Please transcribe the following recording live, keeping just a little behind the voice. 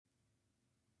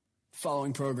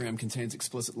Following program contains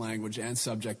explicit language and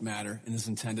subject matter and is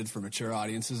intended for mature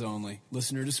audiences only.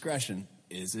 Listener discretion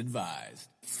is advised.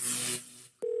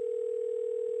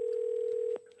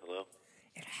 Hello?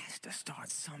 It has to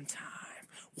start sometime.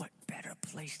 What better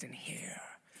place than here?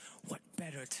 What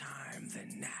better time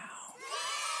than now?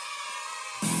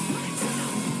 Lights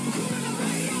out! Gorilla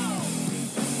Radio!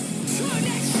 Turn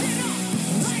that shit up!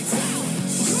 Lights out!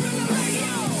 Gorilla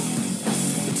Radio!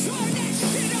 Turn that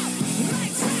shit up!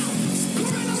 Lights out!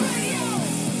 Gorilla Radio!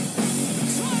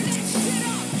 Turn that shit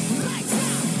up! Lights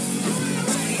out! Gorilla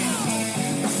Radio!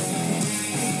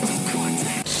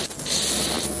 Contact!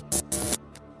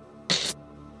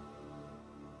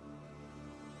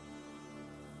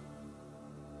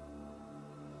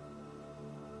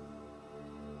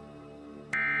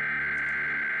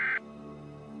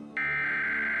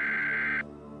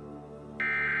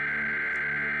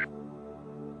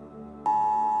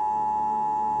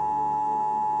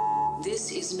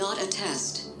 This is not a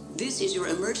test. This is your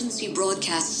emergency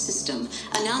broadcast system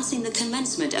announcing the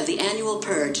commencement of the annual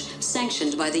purge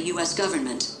sanctioned by the U.S.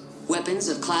 government. Weapons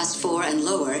of Class 4 and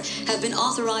lower have been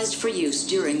authorized for use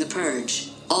during the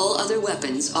purge. All other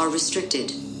weapons are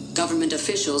restricted. Government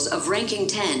officials of ranking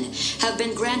 10 have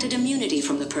been granted immunity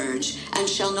from the purge and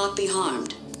shall not be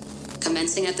harmed.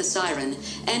 Commencing at the siren,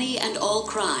 any and all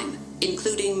crime,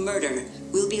 including murder,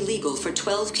 will be legal for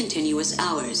 12 continuous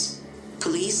hours.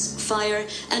 Police, fire,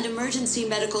 and emergency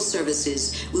medical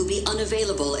services will be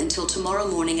unavailable until tomorrow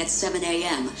morning at 7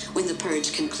 a.m. when the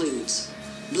purge concludes.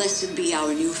 Blessed be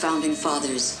our new founding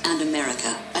fathers and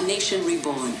America, a nation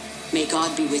reborn. May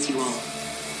God be with you all.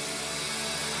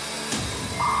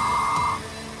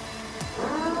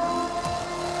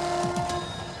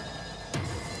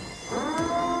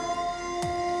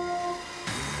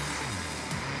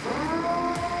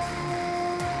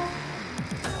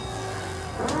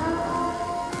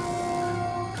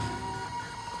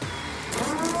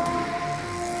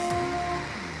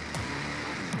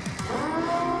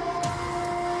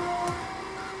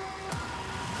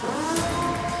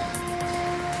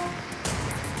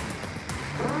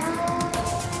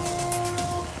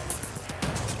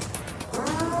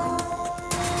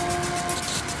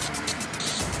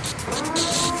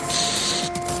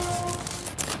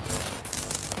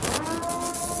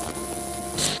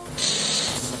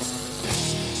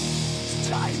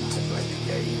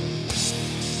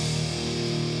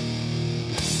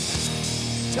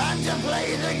 Time to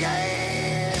play the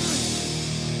game!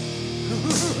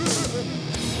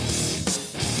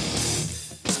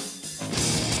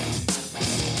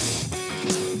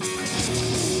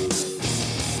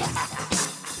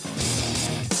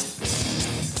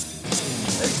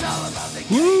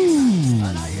 Woo!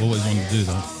 Always wanted to do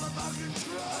that.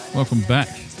 Welcome back.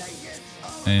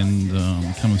 And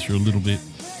coming through a little bit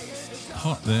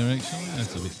hot there, actually.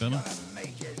 That's a bit better.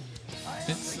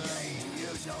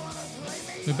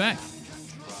 We're back.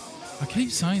 I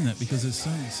keep saying that because it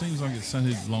seems like it's so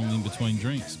long in between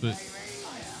drinks, but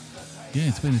yeah,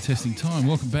 it's been a testing time.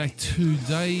 Welcome back to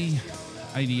day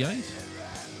 88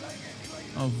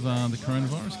 of the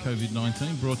coronavirus,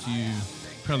 COVID-19,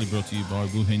 proudly brought to you by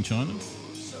Wuhan, China.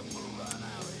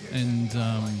 And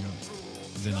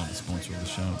they're not a sponsor of the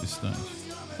show at this stage,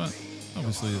 but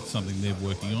obviously it's something they're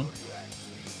working on.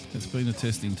 It's been a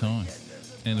testing time,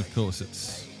 and of course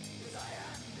it's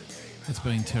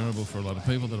been terrible for a lot of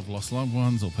people that have lost loved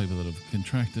ones or people that have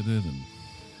contracted it. And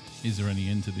is there any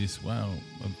end to this? Well,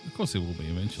 of course there will be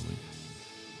eventually.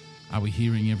 Are we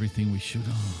hearing everything we should?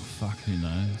 Oh, fuck, who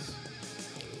knows?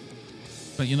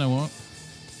 But you know what?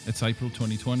 It's April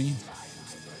 2020.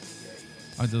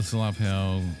 I just love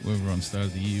how everyone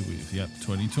started the year with,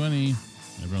 2020.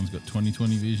 Everyone's got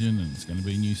 2020 vision and it's going to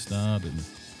be a new start. And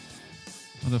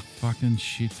what a fucking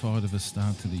shit fight of a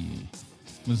start to the year.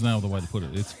 There's no other way to put it.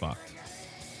 It's fucked.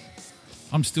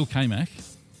 I'm still K-Mac.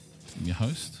 I'm your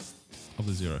host of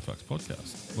the Zero Fucks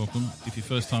podcast. Welcome. If you're a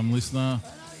first-time listener,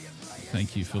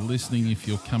 thank you for listening. If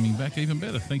you're coming back, even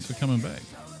better. Thanks for coming back.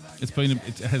 It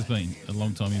has been a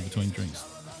long time in between drinks.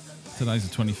 Today's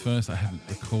the 21st. I haven't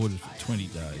recorded for 20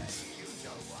 days.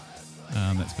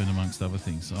 That's been amongst other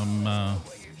things. I'm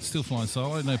still flying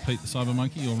solo. No Pete the Cyber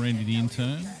Monkey or Randy the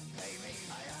Intern,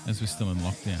 as we're still in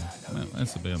lockdown. Well,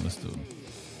 that's to be understood.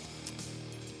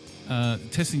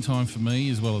 Testing time for me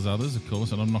as well as others, of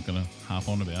course, and I'm not going to harp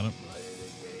on about it.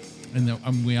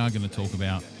 And we are going to talk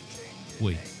about,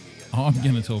 I'm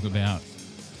going to talk about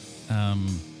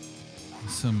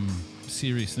some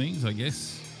serious things, I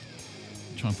guess.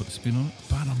 Try and put a spin on it.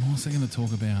 But I'm also going to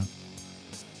talk about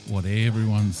what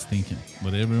everyone's thinking,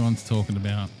 what everyone's talking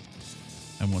about,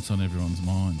 and what's on everyone's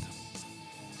mind.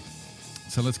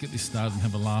 So let's get this started and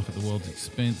have a laugh at the world's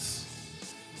expense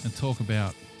and talk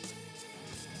about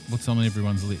what's on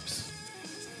everyone's lips.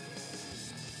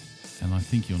 And I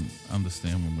think you'll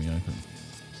understand when we open.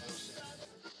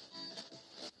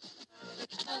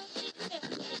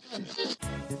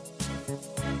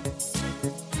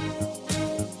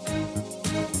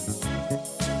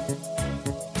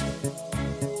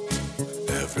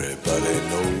 Everybody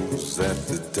knows that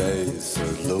the dice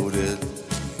are loaded.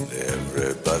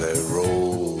 Everybody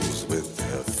rolls with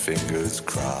their fingers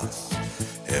crossed.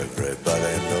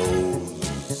 Everybody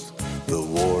knows the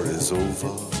war is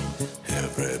over.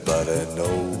 Everybody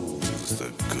knows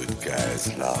the good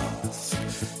guys lost.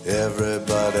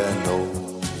 Everybody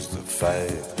knows the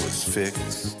fight was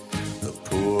fixed. The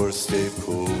poor stay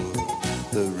poor,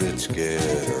 the rich get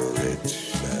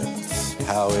rich. That's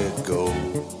how it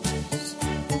goes.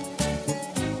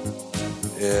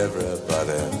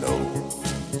 Everybody knows.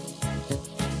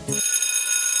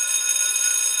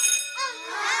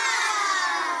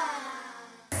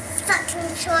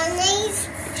 Fucking Chinese.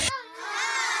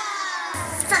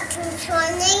 Fucking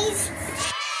Chinese.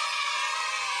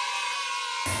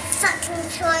 Fucking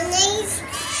Chinese.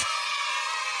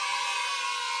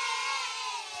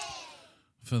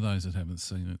 For those that haven't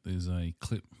seen it, there's a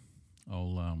clip.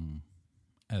 I'll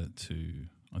add it to,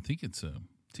 I think it's a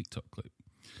TikTok clip.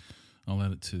 I'll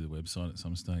add it to the website at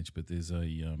some stage, but there's a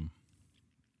young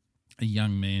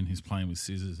man who's playing with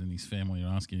scissors and his family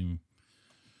are asking him,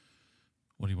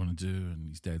 what do you want to do? And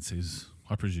his dad says,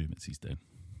 I presume it's his dad.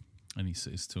 And he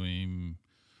says to him,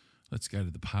 let's go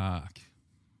to the park.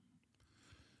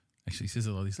 Actually, he says it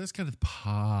like this, let's go to the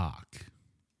park.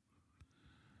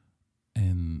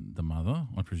 And the mother,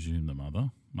 I presume the mother,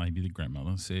 maybe the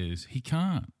grandmother, says, he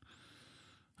can't.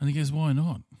 And he goes, why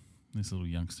not? And this little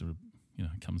youngster,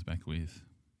 comes back with,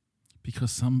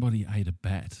 because somebody ate a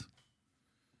bat,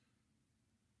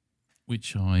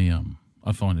 which I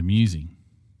find amusing.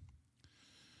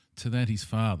 To that, his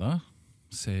father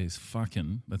says,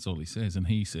 fucking, that's all he says, and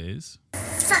he says,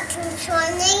 Fucking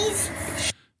Chinese.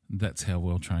 That's how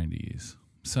well trained he is.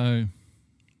 So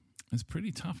it's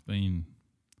pretty tough being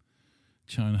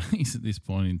Chinese at this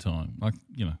point in time. Like,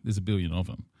 there's a billion of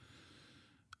them.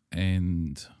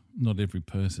 And not every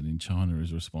person in China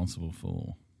is responsible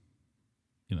for,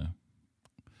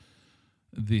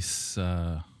 this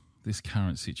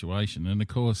current situation. And of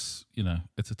course,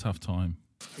 it's a tough time.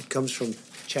 It comes from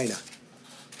China.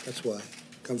 That's why.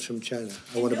 It comes from China.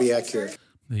 I want to be accurate.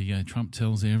 There you go. Trump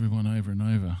tells everyone over and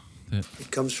over that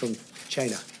it comes from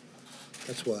China.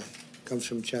 That's why. It comes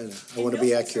from China. I want to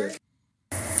be accurate.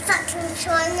 Fucking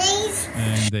Chinese.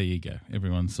 And there you go.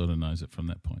 Everyone sort of knows it from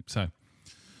that point. So,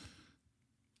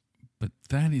 but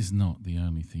that is not the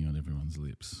only thing on everyone's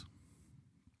lips.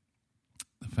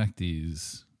 The fact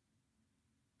is,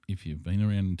 if you've been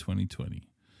around in 2020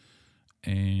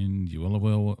 and you're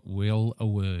well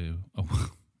aware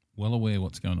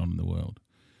what's going on in the world,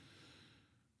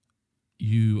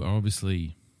 you are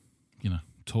obviously,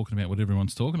 talking about what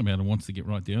everyone's talking about and wants to get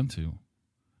right down to.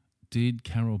 Did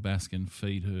Carol Baskin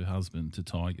feed her husband to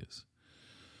tigers?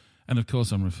 And of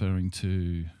course, I'm referring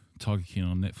to Tiger King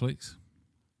on Netflix.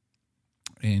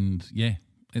 And yeah,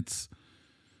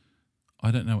 I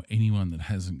don't know anyone that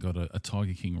hasn't got a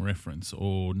Tiger King reference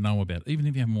or know about it. Even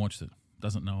if you haven't watched it,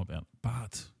 doesn't know about it.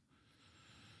 But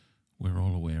we're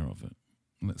all aware of it.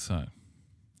 So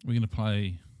we're going to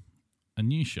play a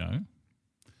new show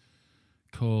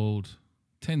called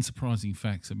 10 Surprising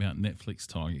Facts About Netflix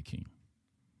Tiger King.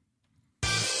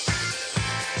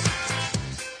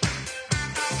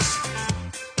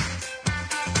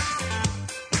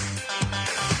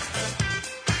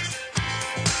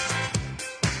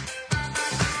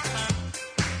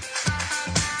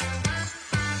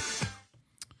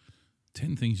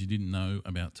 Things you didn't know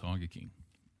about Tiger King,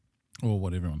 or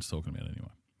what everyone's talking about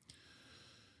anyway.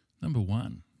 Number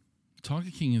one, Tiger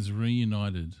King has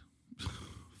reunited,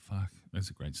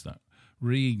 that's a great start,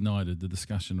 reignited the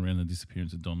discussion around the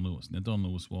disappearance of Don Lewis. Now, Don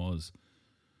Lewis was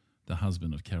the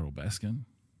husband of Carol Baskin,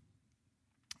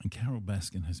 and Carol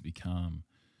Baskin has become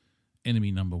enemy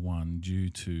number one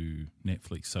due to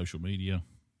Netflix social media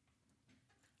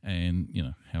and,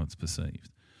 how it's perceived.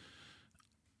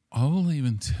 I will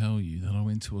even tell you that I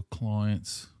went to a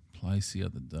client's place the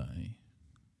other day,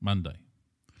 Monday,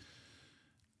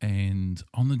 and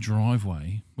on the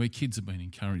driveway, where kids have been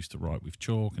encouraged to write with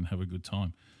chalk and have a good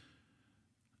time,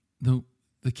 the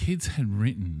kids had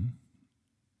written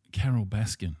Carol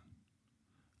Baskin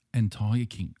and Tiger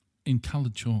King in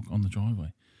coloured chalk on the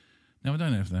driveway. Now, I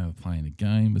don't know if they were playing a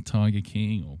game with Tiger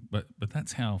King, but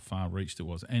that's how far-reached it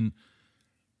was. And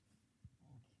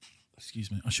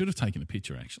excuse me, I should have taken a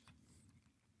picture, actually.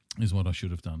 is what I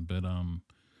should have done. But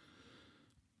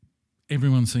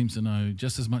everyone seems to know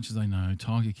just as much as they know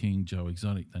Tiger King, Joe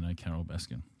Exotic, they know Carol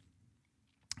Baskin.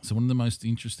 So one of the most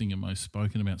interesting and most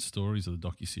spoken about stories of the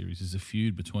docuseries is a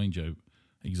feud between Joe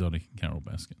Exotic and Carol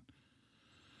Baskin.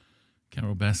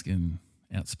 Carol Baskin,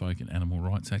 outspoken animal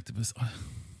rights activist.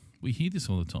 We hear this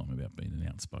all the time about being an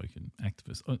outspoken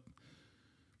activist.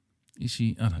 Is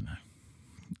she? I don't know.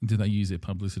 Do they use their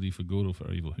publicity for good or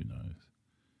for evil? Who knows?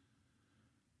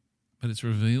 But it's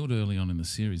revealed early on in the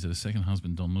series that her second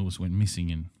husband, Don Lewis, went missing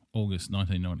in August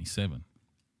 1997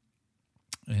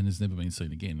 and has never been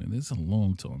seen again. And that's a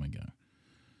long time ago.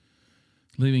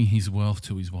 Leaving his wealth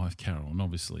to his wife, Carol. And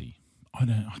obviously, I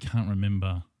can't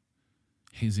remember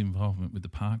his involvement with the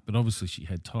park, but obviously she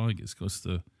had tigers because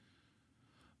the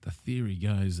theory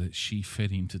goes that she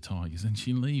fed him to tigers, and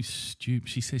she leaves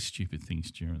she says stupid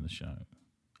things during the show.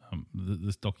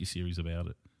 This docuseries about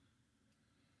it.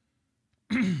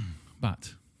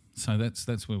 But so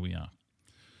that's where we are.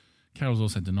 Carol's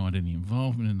also denied any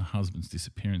involvement in the husband's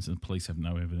disappearance, and the police have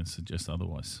no evidence to suggest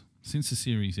otherwise. Since the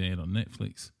series aired on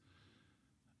Netflix,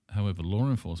 however, law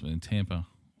enforcement in Tampa,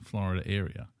 Florida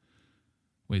area,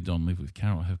 where Don lived with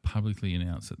Carol, have publicly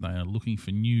announced that they are looking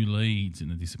for new leads in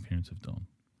the disappearance of Don.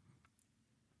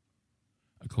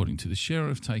 According to the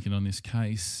sheriff taken on this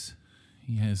case,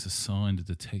 he has assigned a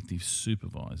detective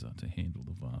supervisor to handle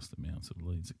the vast amounts of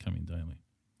leads that come in daily.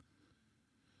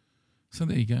 So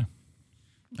there you go.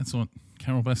 That's what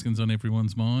Carol Baskin's on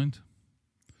everyone's mind.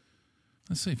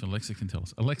 Let's see if Alexa can tell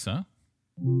us. Alexa,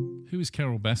 who is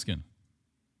Carol Baskin?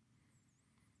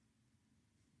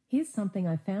 Here's something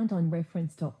I found on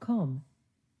reference.com.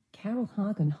 Carol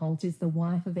Hagen Holt is the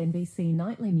wife of NBC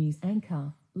nightly news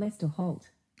anchor Lester Holt.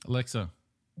 Alexa,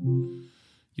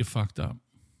 you're fucked up.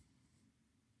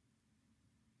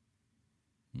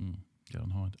 Go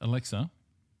and hide. Alexa,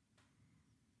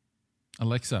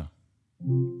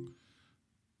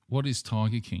 what is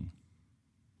Tiger King?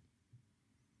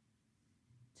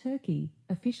 Turkey,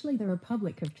 officially the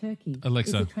Republic of Turkey.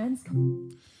 Alexa. Is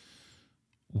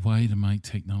a way to make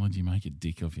technology make a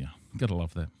dick of you. Gotta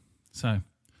love that. So,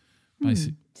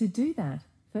 basic. To do that,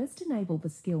 first enable the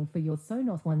skill for your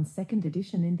Sonos 1 second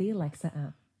edition in the Alexa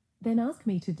app. Then ask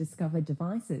me to discover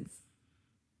devices.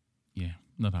 Yeah,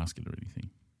 not asking her anything.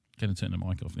 Gonna turn the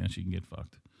mic off now, she can get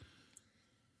fucked.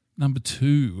 Number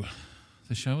 2,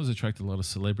 the show has attracted a lot of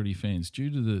celebrity fans due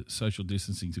to the social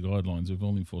distancing guidelines we've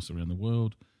all enforced around the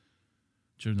world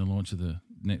during the launch of the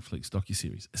Netflix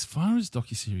docuseries. As far as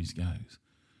docuseries goes,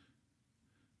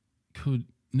 could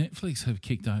Netflix have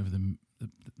kicked over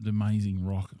the amazing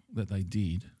rock that they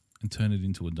did and turned it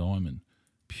into a diamond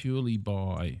purely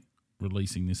by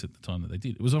releasing this at the time that they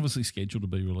did? It was obviously scheduled to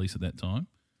be released at that time,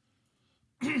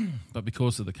 but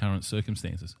because of the current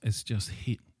circumstances, it's just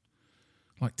hit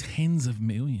like tens of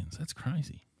millions. That's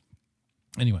crazy.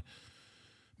 Anyway,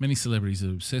 many celebrities are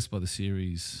obsessed by the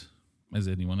series, as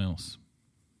anyone else,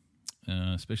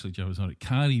 especially Joe Exotic.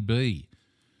 Cardi B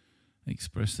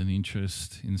expressed an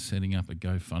interest in setting up a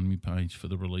GoFundMe page for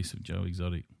the release of Joe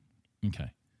Exotic. Okay.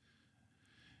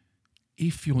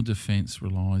 If your defence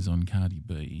relies on Cardi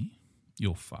B,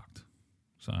 you're fucked.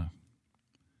 So,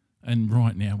 and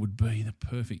right now would be the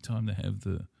perfect time to have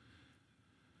the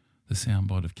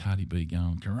soundbite of Cardi B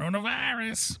going,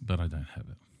 coronavirus, but I don't have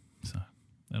it. So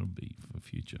that'll be for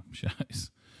future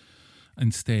shows.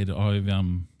 Instead,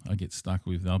 I get stuck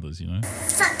with others, you know.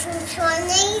 Fucking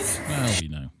Chinese. Well, you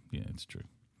know, yeah, it's true.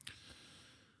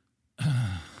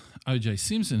 O.J.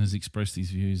 Simpson has expressed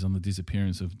his views on the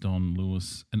disappearance of Don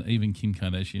Lewis, and even Kim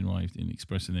Kardashian weighed in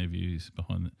expressing their views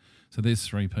behind it. So there's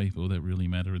 3 people that really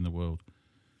matter in the world.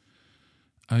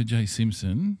 O.J.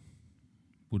 Simpson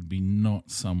would be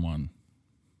not someone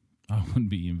I wouldn't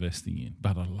be investing in,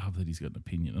 but I love that he's got an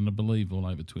opinion, and I believe all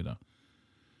over Twitter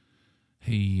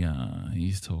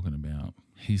he's talking about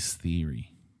his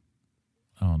theory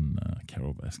on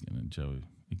Carol Baskin and Joe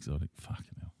Exotic.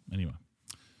 Fucking hell. Anyway,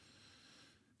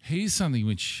 here's something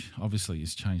which obviously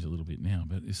has changed a little bit now,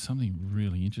 but is something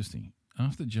really interesting.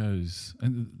 After Joe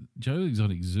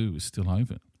Exotic Zoo is still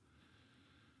open.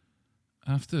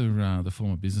 After the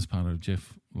former business partner of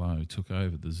Jeff Lowe took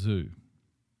over the zoo,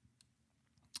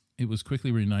 it was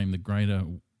quickly renamed the Greater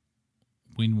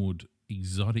Wynwood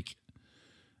Exotic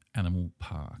Animal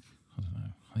Park. I don't know.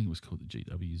 I think it was called the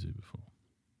GW Zoo before.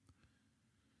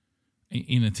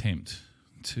 In attempt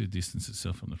to distance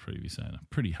itself from the previous owner.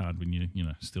 Pretty hard when you're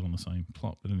still on the same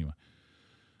plot. But anyway,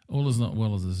 all is not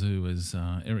well as the zoo, as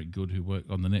Eric Good, who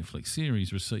worked on the Netflix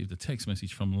series, received a text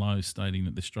message from Lowe stating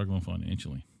that they're struggling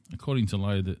financially. According to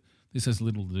Lowe, that this has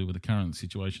little to do with the current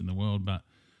situation in the world, but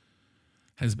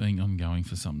has been ongoing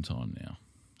for some time now.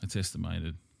 it's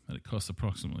estimated that it costs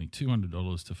approximately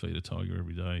 $200 to feed a tiger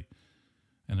every day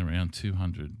and around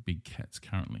 200 big cats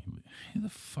currently. Who the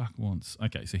fuck wants...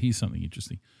 Okay, so here's something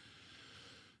interesting.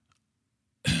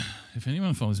 If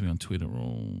anyone follows me on Twitter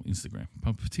or Instagram,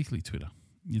 but particularly Twitter,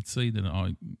 you'd see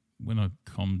that when I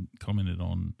commented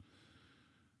on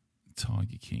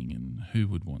Tiger King and who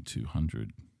would want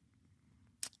 200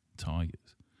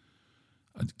 tigers,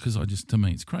 because to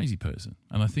me, it's crazy person.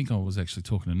 And I think I was actually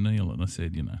talking to Neil and I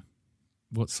said,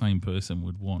 what same person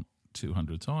would want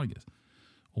 200 tigers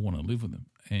or want to live with them?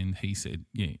 And he said,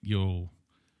 yeah, your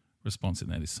response in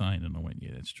that is sane. And I went,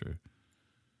 yeah, that's true.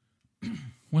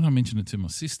 When I mentioned it to my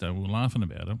sister, we were laughing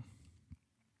about it.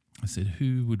 I said,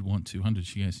 who would want 200?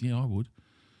 She goes, yeah, I would.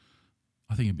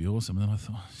 I think it'd be awesome. And then I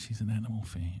thought, she's an animal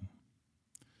fan.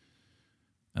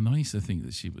 And I used to think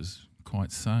that she was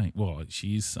quite sane. Well,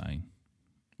 she is sane.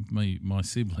 My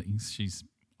siblings,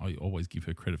 I always give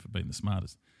her credit for being the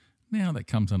smartest. Now that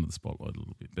comes under the spotlight a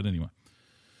little bit. But anyway,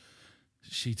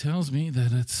 she tells me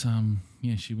that it's,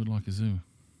 she would like a zoo.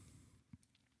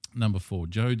 Number 4,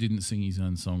 Joe didn't sing his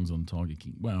own songs on Tiger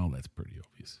King. Well, that's pretty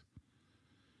obvious.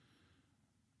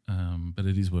 But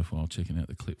it is worthwhile checking out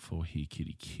the clip for Here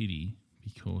Kitty Kitty,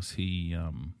 because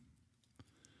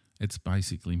it's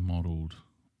basically modelled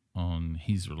on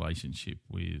his relationship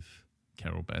with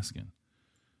Carol Baskin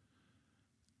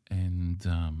and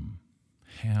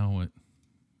how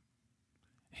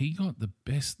he got the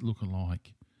best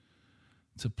lookalike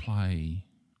to play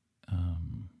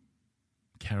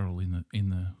Carol in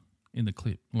the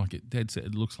clip. Like it, Dad said,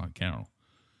 it looks like Carol.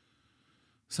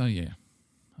 So yeah,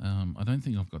 I don't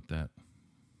think I've got that.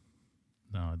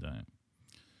 No, I don't.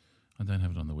 I don't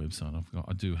have it on the website.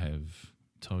 I do have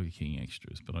Tiger King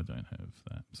extras, but I don't have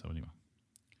that. So anyway,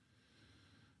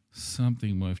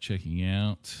 something worth checking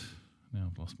out. Now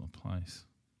I've lost my place.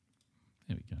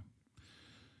 There we go.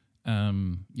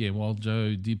 While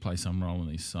Joe did play some role in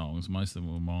these songs, most of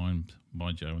them were mimed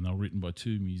by Joe, and they were written by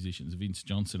 2 musicians, Vince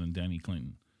Johnson and Danny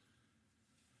Clinton.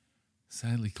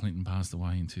 Sadly, Clinton passed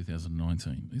away in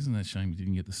 2019. Isn't that a shame we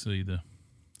didn't get to see the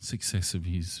success of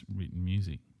his written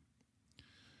music?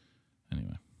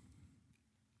 Anyway.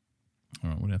 All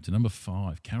right, we're up to number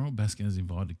 5. Carol Baskin has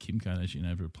invited Kim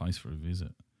Kardashian over a place for a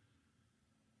visit.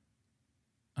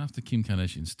 After Kim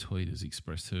Kardashian's tweet has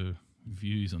expressed her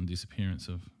views on the disappearance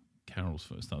of Carol's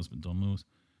first husband, Don Lewis,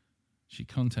 she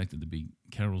contacted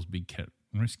Carol's Big Cat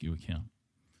Rescue account.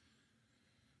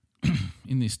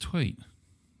 In this tweet,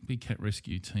 Big Cat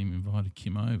Rescue team invited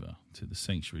Kim over to the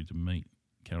sanctuary to meet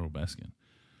Carol Baskin.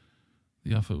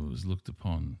 The offer was looked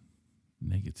upon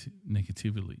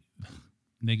negatively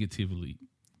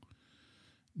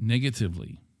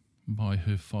by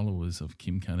her followers of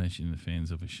Kim Kardashian and the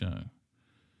fans of her show.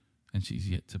 And she's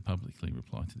yet to publicly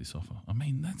reply to this offer. I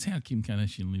mean, that's how Kim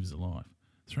Kardashian lives her life.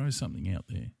 Throw something out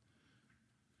there.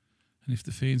 And if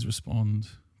the fans respond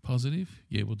positive,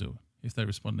 yeah, we'll do it. If they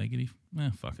respond negative,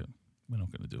 fuck it. We're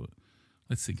not going to do it.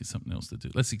 Let's think of something else to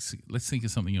do. Let's think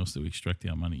of something else to extract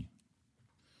our money.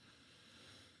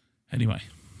 Anyway,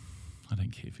 I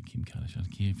don't care for Kim Kardashian. I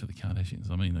don't care for the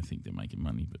Kardashians. I mean, I think they're making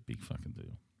money, but big fucking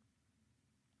deal.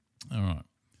 All right.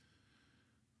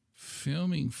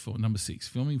 Number 6,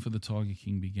 filming for The Tiger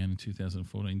King began in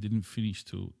 2014, didn't finish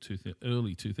till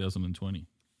early 2020.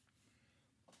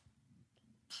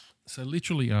 So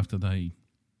literally after they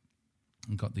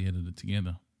got the edit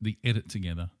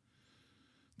together,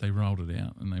 they rolled it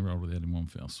out, and they rolled it out in one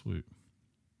fell swoop.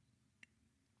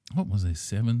 What was there,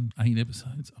 7, 8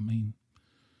 episodes? I mean,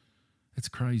 it's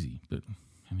crazy. But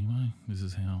anyway, this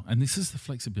is the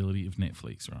flexibility of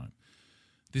Netflix, right?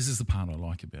 This is the part I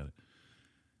like about it.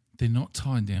 They're not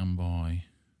tied down by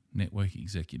network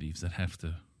executives that have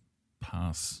to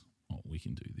pass, we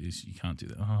can do this, you can't do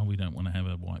that. Oh, we don't want to have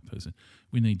a white person.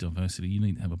 We need diversity. You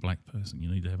need to have a black person. You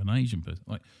need to have an Asian person.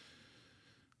 Like,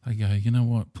 they go, you know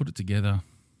what, put it together.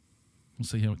 We'll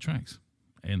see how it tracks.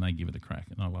 And they give it a crack,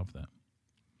 and I love that.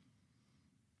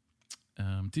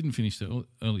 Didn't finish till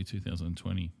early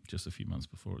 2020, just a few months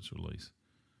before its release.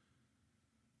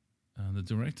 The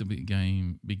director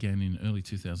began in early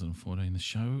 2014. The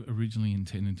show originally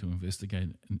intended to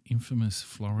investigate an infamous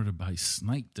Florida-based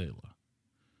snake dealer,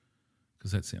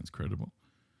 because that sounds credible.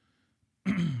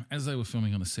 As they were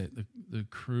filming on a set, the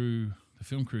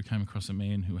film crew came across a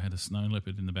man who had a snow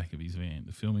leopard in the back of his van.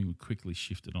 The filming quickly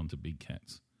shifted onto big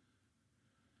cats.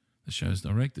 The show's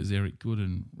directors, Eric Good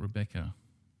and Rebecca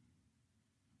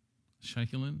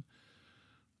Shakelin,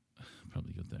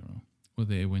 probably got that wrong, were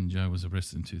there when Joe was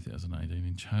arrested in 2018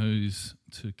 and chose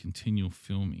to continue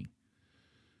filming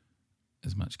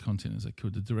as much content as they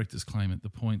could. The directors claim at the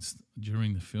points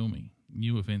during the filming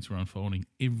New events were unfolding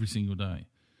every single day.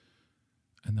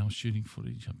 And they were shooting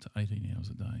footage up to 18 hours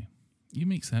a day. You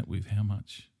mix that with how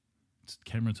much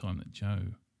camera time that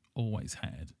Joe always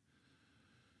had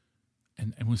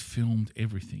and was filmed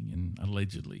everything, and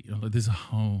allegedly. There's a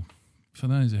whole... For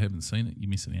those who haven't seen it, you're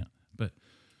missing out. But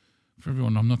for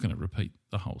everyone, I'm not going to repeat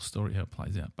the whole story, how it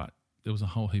plays out, but there was a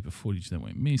whole heap of footage that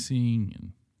went missing,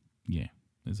 and yeah,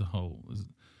 there's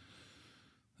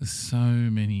so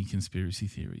many conspiracy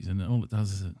theories, and all it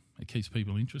does is it keeps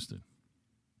people interested.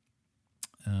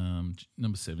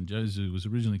 Number 7, Joe Zoo was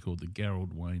originally called the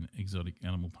Gerald Wayne Exotic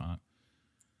Animal Park,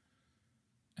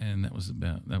 and that was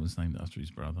named after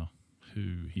his brother,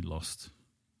 who he lost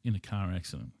in a car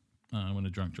accident when a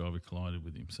drunk driver collided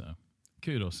with him. So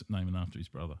kudos, naming after his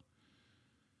brother.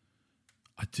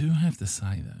 I do have to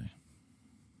say, though,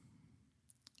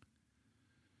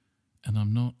 and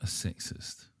I'm not a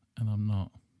sexist, and I'm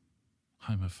not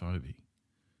homophobic,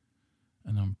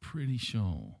 and I'm pretty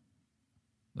sure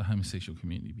the homosexual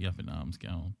community be up in arms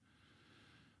going,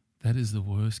 that is the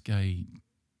worst gay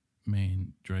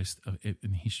man dressed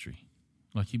in history.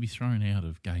 Like, he'd be thrown out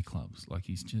of gay clubs. Like,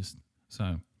 he's just...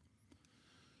 So,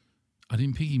 I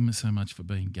didn't pick him so much for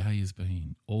being gay as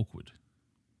being awkward.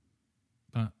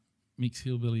 But mixed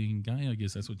hillbilly and gay, I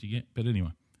guess that's what you get. But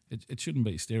anyway, it shouldn't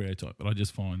be a stereotype, but I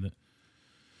just find that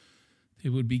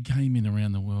there would be gay men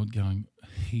around the world going,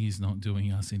 he is not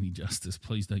doing us any justice.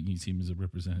 Please don't use him as a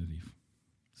representative.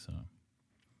 So,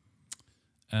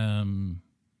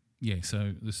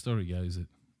 so the story goes that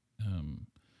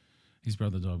his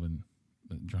brother died when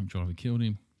the drunk driver killed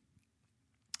him.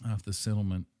 After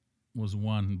settlement was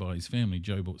won by his family,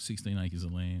 Joe bought 16 acres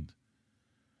of land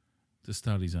to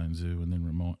start his own zoo and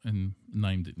then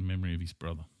named it in memory of his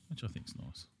brother, which I think is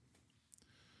nice.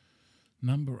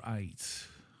 Number 8.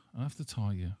 After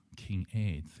Tiger King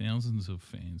aired, thousands of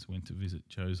fans went to visit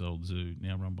Joe's old zoo,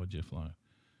 now run by Jeff Lowe.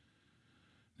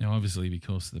 Now, obviously,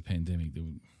 because of the pandemic,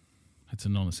 it's a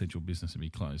non-essential business to be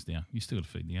closed down. You still got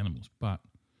to feed the animals, but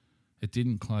it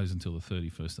didn't close until the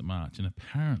 31st of March, and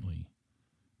apparently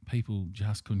people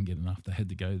just couldn't get enough. They had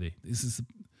to go there. This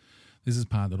is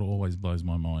part that always blows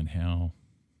my mind, how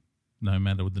no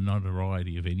matter the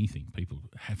notoriety of anything, people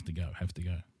have to go.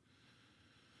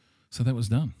 So that was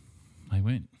done. They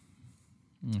went.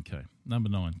 Okay, number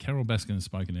 9. Carol Baskin has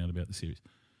spoken out about the series.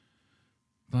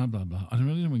 Blah, blah, blah. I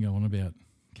really don't want to go on about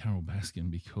Carol Baskin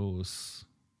because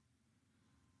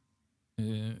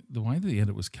the way the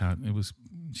edit was cut,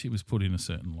 she was put in a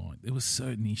certain light. There was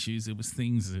certain issues. There was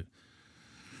things that,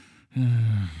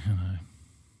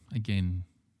 again,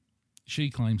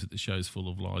 she claims that the show's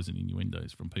full of lies and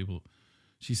innuendos from people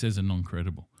she says are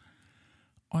non-credible.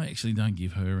 I actually don't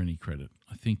give her any credit.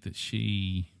 I think that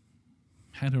she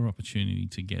had her opportunity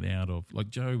to get out of, like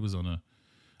Joe was on a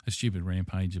stupid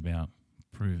rampage about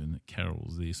proving that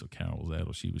Carol's this or Carol's that,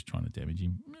 or she was trying to damage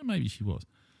him. Maybe she was.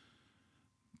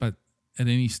 But at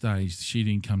any stage, she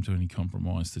didn't come to any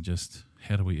compromise to just,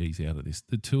 how do we ease out of this?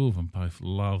 The two of them both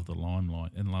love the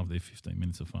limelight and love their 15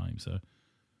 minutes of fame. So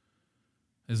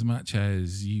as much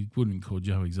as you wouldn't call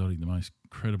Joe Exotic the most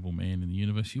credible man in the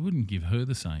universe, you wouldn't give her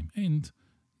the same. And,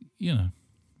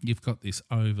 you've got this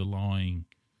overlying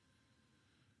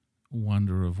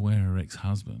wonder of where her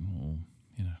ex-husband, or,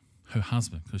 her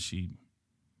husband, because she...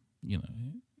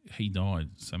 he died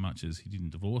so much as he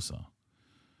didn't divorce her.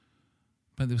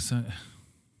 But there was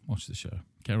watch the show.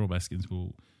 Carol Baskins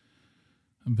will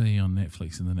be on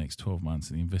Netflix in the next 12 months,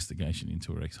 and the investigation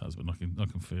into her ex-husband. I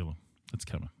can feel it. It's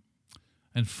coming.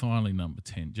 And finally, number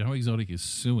 10. Joe Exotic is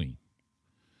suing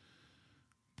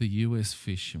the U.S.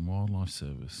 Fish and Wildlife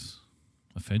Service,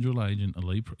 a federal agent,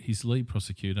 his lead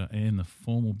prosecutor, and the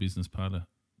former business partner,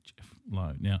 Jeff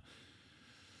Lowe. Now,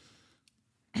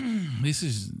 this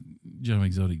is Joe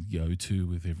Exotic's go-to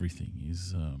with everything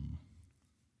is,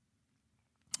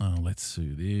 let's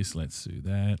sue this, let's sue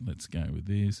that, let's go with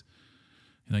this.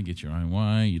 You don't get your own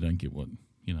way, you don't get what,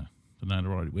 the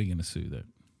notoriety, we're going to sue that.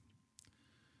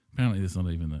 Apparently there's not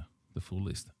even the full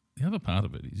list. The other part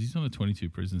of it is he's on a 22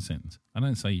 prison sentence. I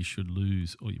don't say you should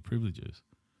lose all your privileges.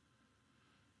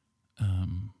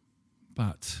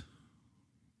 But,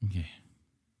 yeah.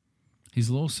 His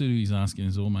lawsuit he's asking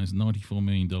is almost $94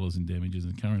 million in damages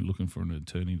and currently looking for an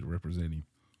attorney to represent him.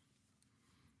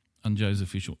 On Joe's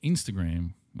official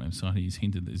Instagram website, he's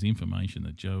hinted there's information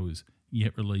that Joe is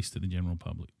yet released to the general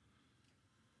public.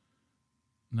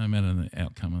 No matter the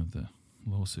outcome of the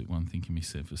lawsuit, one thing can be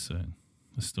said for certain.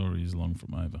 The story is long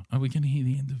from over. Are we going to hear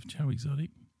the end of Joe Exotic?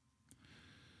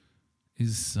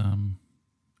 Is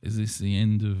this the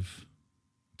end of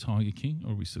Tiger King,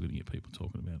 or are we still going to get people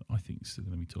talking about it? I think we're still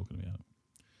going to be talking about it.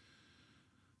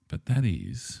 But that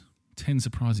is 10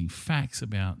 surprising facts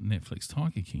about Netflix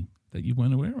Tiger King that you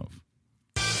weren't aware of.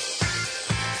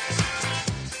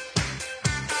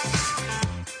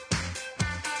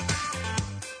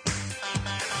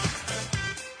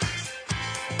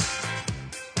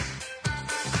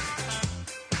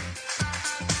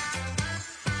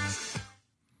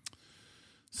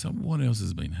 So what else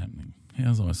has been happening?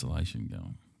 How's isolation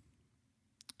going?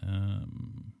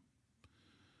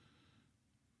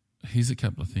 Here's a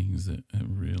couple of things that are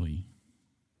really,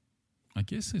 I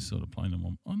guess they're sort of playing on my,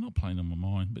 I'm not playing on my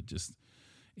mind, but just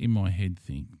in my head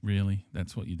think, really,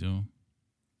 that's what you're doing?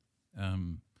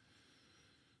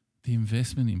 The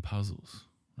investment in puzzles,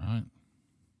 right?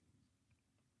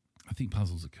 I think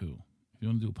puzzles are cool. If you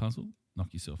want to do a puzzle,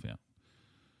 knock yourself out.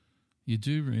 You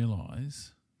do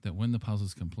realise that when the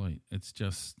puzzle's complete, it's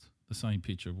just the same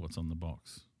picture of what's on the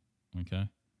box, okay?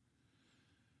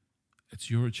 It's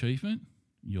your achievement,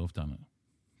 you've done it.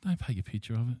 Don't take a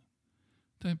picture of it.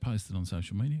 Don't post it on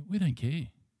social media. We don't care.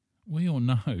 We all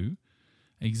know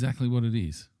exactly what it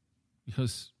is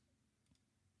because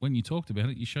when you talked about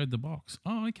it, you showed the box.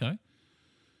 Oh, okay.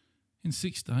 In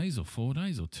 6 days or 4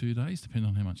 days or 2 days, depending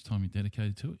on how much time you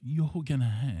dedicated to it, you're going to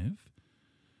have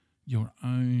your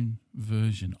own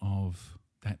version of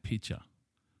that picture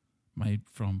made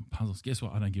from puzzles. Guess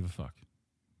what? I don't give a fuck.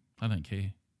 I don't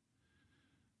care.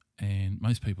 And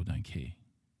most people don't care.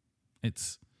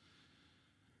 It's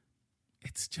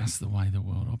just the way the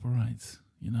world operates,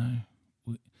 you know.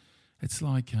 It's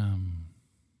like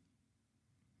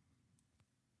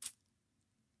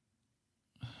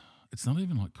it's not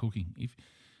even like cooking.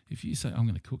 If you say I'm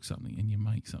going to cook something and you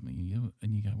make something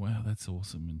and you go, wow, that's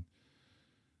awesome, and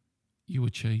you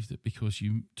achieved it because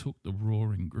you took the raw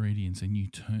ingredients and you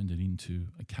turned it into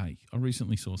a cake. I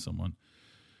recently saw someone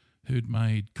who'd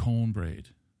made cornbread.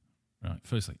 Right.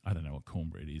 Firstly, I don't know what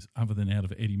cornbread is, other than out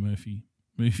of Eddie Murphy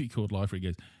movie called Life, where he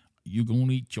goes, "You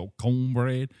gonna eat your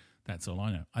cornbread?" That's all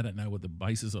I know. I don't know what the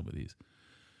basis of it is.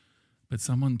 But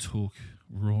someone took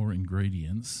raw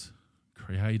ingredients,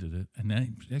 created it, and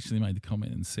they actually made the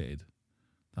comment and said,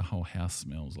 "The whole house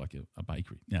smells like a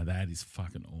bakery." Now that is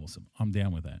fucking awesome. I'm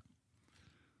down with that.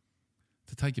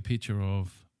 To take a picture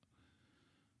of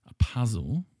a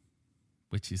puzzle,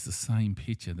 which is the same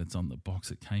picture that's on the box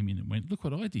that came in and went, "Look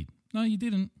what I did." No, you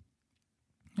didn't.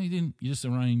 No, you didn't. You just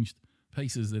arranged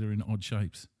pieces that are in odd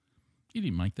shapes. You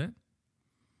didn't make that.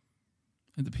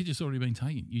 And the picture's already been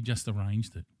taken. You just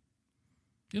arranged it.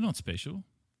 You're not special.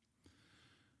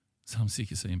 So I'm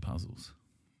sick of seeing puzzles.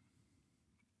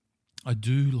 I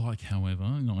do like, however,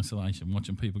 in isolation,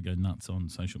 watching people go nuts on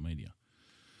social media.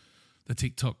 The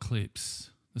TikTok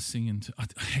clips, the singing.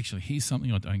 Actually, here's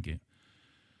something I don't get.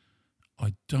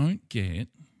 I don't get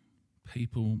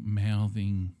people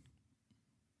mouthing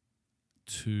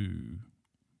to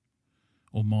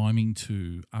or miming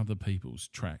to other people's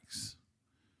tracks.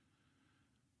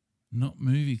 Not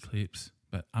movie clips,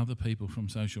 but other people from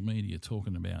social media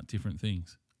talking about different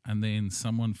things. And then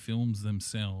someone films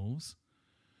themselves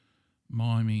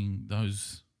miming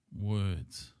those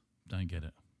words. Don't get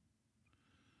it.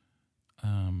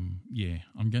 Yeah,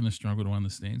 I'm going to struggle to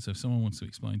understand. So if someone wants to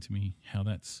explain to me how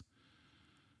that's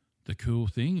the cool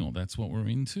thing, or that's what we're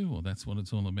into, or that's what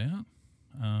it's all about,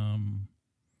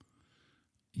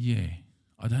 yeah,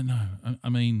 I don't know. I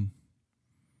mean,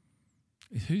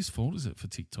 whose fault is it for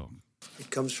TikTok? It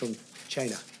comes from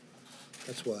China.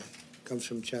 That's why. It comes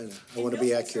from China. I want to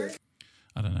be accurate.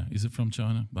 I don't know. Is it from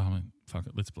China? Well, I mean, fuck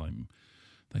it. Let's blame them.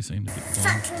 They seem to be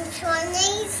Fucking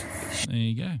Chinese. There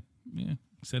you go. Yeah,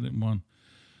 said it in one.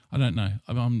 I don't know.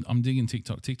 I'm digging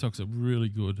TikTok. TikTok's a really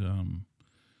good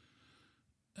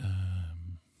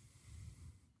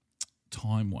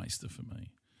time waster for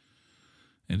me.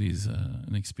 It is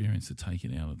an experience to take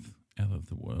it out of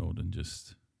the world and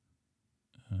just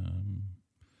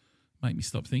make me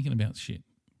stop thinking about shit.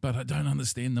 But I don't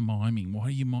understand the miming. Why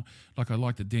do you like? I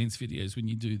like the dance videos when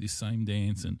you do this same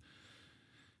dance and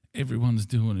everyone's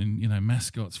doing it, and you know,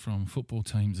 mascots from football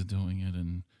teams are doing it,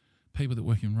 and people that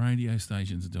work in radio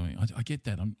stations are doing it. I get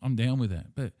that. I'm down with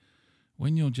that. But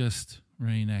when you're just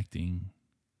reenacting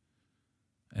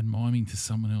and miming to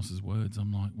someone else's words,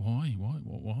 I'm like, why do you want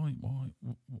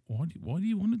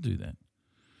to do that?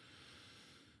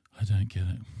 I don't get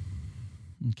it.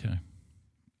 Okay.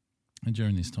 And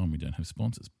during this time, we don't have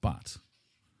sponsors, but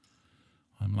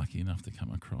I'm lucky enough to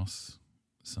come across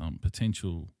some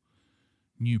potential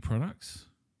new products,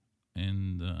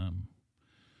 and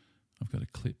I've got a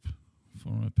clip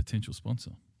for a potential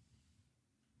sponsor.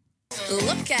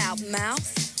 Look out,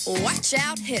 mouth. Watch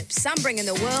out, hips. I'm bringing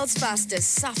the world's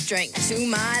fastest soft drink to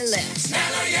my lips.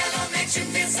 Mellow Yellow makes you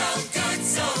feel so good,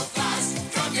 so fast.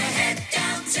 From your head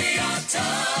down to your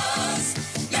toes.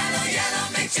 Mellow yellow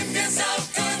makes you feel so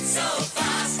good, so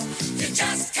fast. You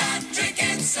just can't drink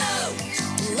it slow.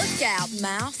 Look out,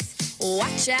 mouth.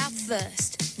 Watch out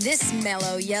first. This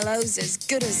mellow yellow's as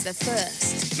good as the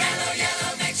first. Mellow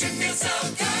yellow makes you feel so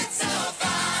good, so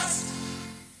fast.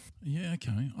 Yeah,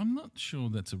 okay. I'm not sure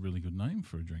that's a really good name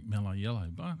for a drink, Mellow Yellow,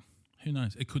 but who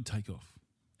knows? It could take off.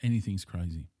 Anything's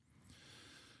crazy.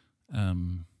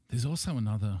 There's also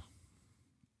another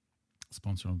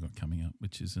sponsor I've got coming up,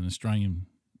 which is an Australian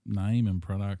name and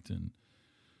product, and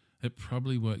it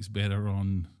probably works better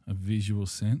on a visual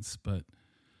sense, but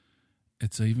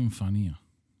it's even funnier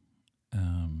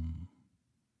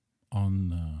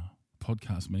on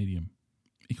podcast medium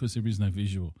because there is no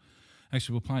visual.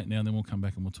 Actually, we'll play it now and then we'll come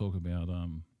back and we'll talk about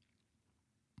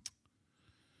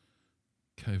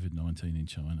COVID-19 in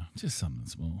China. Just something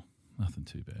small, nothing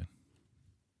too bad.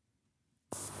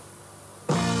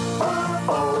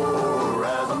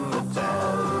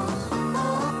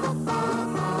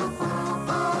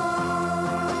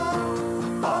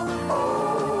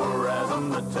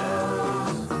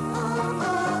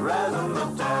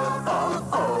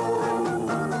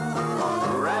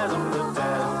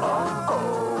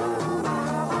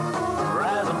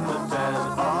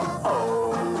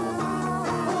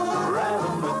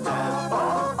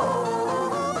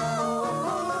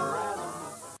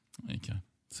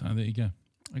 So there you go,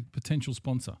 a potential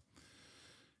sponsor.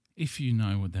 If you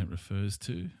know what that refers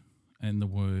to and the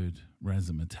word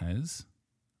razzmatazz,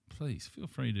 please feel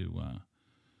free to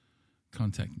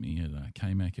contact me at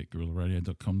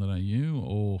kmac@guerrillaradio.com.au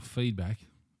or feedback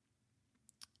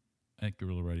at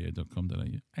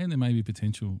guerrillaradio.com.au. And there may be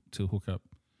potential to hook up.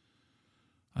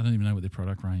 I don't even know what their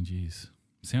product range is.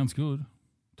 Sounds good.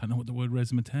 Don't know what the word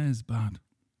razzmatazz, but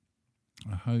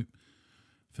I hope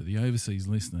for the overseas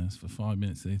listeners, for 5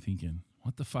 minutes, they're thinking,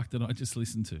 what the fuck did I just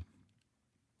listen to?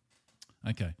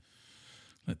 Okay,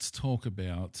 let's talk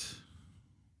about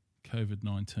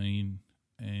COVID-19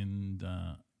 and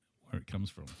where it comes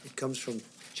from. It comes from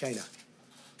China.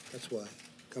 That's why.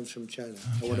 It comes from China.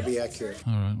 Okay. I want to be accurate.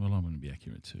 All right, well, I want to be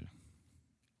accurate too.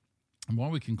 And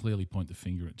while we can clearly point the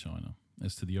finger at China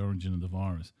as to the origin of the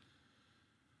virus,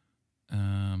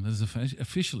 that has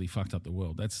officially fucked up the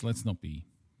world. Let's not be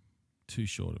too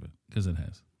short of it, because it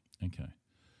has. Okay.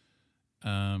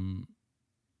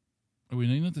 We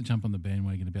need not to jump on the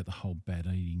bandwagon about the whole bat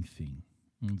eating thing.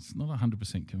 It's not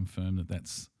 100% confirmed that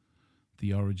that's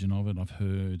the origin of it. I've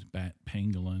heard bat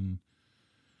pangolin.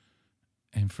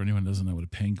 And for anyone who doesn't know what a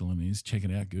pangolin is, check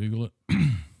it out, Google it.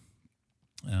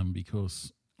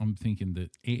 Because I'm thinking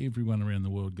that everyone around the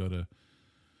world got a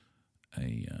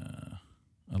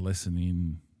lesson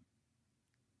in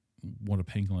what a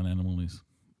pangolin animal is,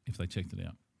 if they checked it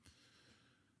out.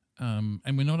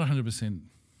 And we're not 100%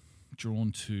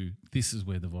 drawn to this is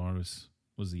where the virus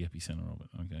was the epicenter of it,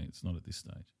 okay? It's not at this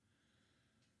stage.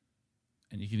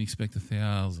 And you can expect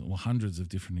 1,000 or hundreds of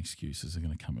different excuses are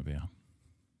going to come about.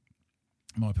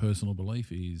 My personal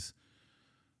belief is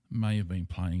may have been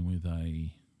playing with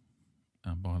a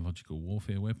biological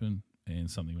warfare weapon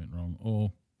and something went wrong.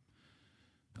 Or,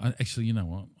 actually, you know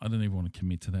what? I don't even want to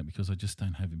commit to that because I just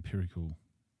don't have empirical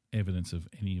evidence of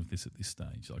any of this at this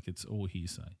stage. Like, it's all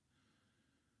hearsay.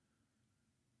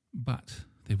 But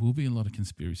there will be a lot of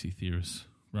conspiracy theorists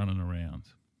running around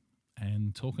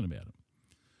and talking about it.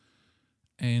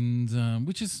 And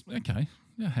which is, okay,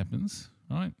 that happens,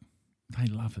 right? They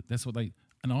love it. That's what they...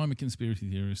 And I'm a conspiracy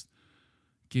theorist,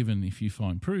 given if you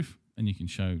find proof and you can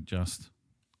show just,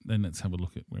 then let's have a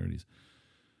look at where it is.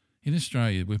 In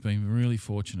Australia, we've been really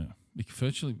fortunate.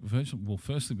 Firstly,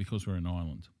 because we're an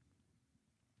island.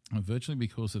 And virtually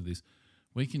because of this,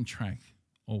 we can track,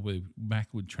 or we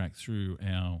backward track through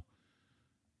our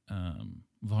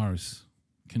virus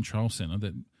control centre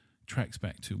that tracks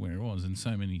back to where it was, and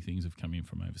so many things have come in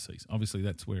from overseas. Obviously,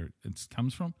 that's where it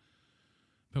comes from,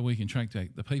 but we can track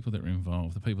back the people that are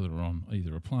involved, the people that are on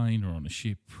either a plane or on a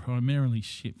ship. Primarily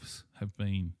ships have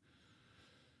been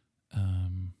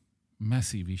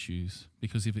massive issues,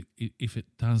 because if it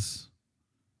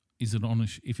is on a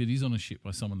ship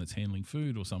by someone that's handling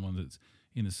food or someone that's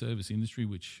in the service industry,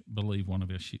 which believe one of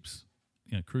our ships,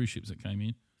 cruise ships that came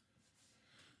in,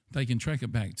 they can track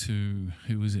it back to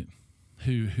who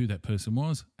that person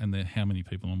was and how many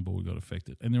people on board got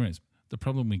affected. And there is. The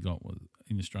problem we got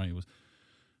in Australia was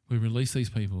we released these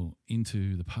people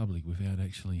into the public without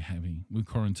actually we're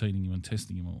quarantining them and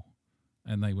testing them all.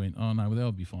 And they went, oh, no, well,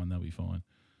 they'll be fine.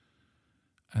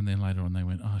 And then later on they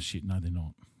went, oh, shit, no, they're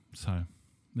not. So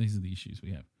these are the issues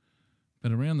we have.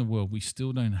 But around the world, we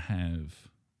still don't have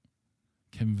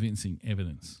convincing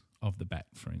evidence of the bat,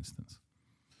 for instance.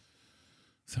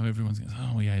 So everyone's going,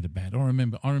 oh, we ate a bat. I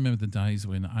remember the days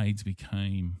when AIDS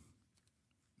became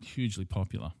hugely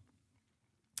popular,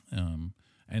 and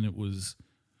it was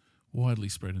widely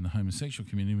spread in the homosexual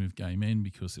community with gay men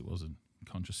because it wasn't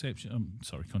contraception.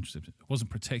 It wasn't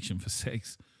protection for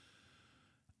sex,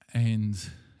 and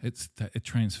it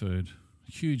transferred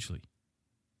hugely.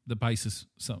 The basis,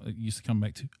 so it used to come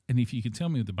back to, and if you could tell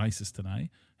me the basis today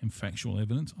and factual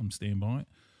evidence, I'm stand by it.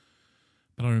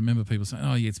 But I remember people saying,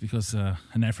 oh, yeah, it's because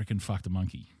an African fucked a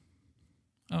monkey.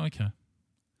 Oh, okay.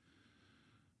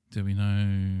 Do we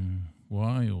know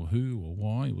why or who or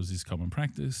why? Was this common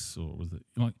practice or was it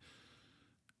like...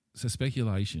 So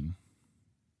speculation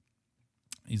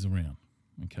is around.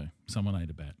 Okay, someone ate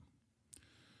a bat.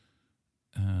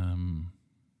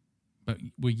 But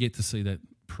we get to see that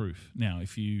proof. Now,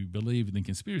 if you believe in the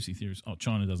conspiracy theories,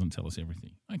 China doesn't tell us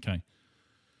everything. Okay.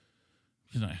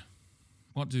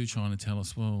 What do China tell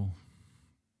us? Well,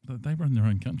 they run their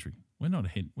own country. We're not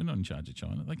in charge of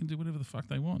China. They can do whatever the fuck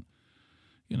they want.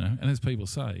 And as people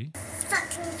say,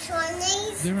 Fucking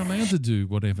Chinese. they're allowed to do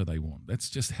whatever they want. That's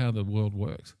just how the world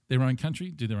works. Their own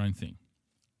country, do their own thing.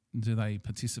 Do they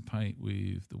participate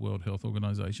with the World Health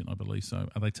Organization? I believe so.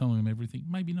 Are they telling them everything?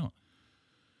 Maybe not.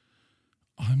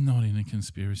 I'm not in a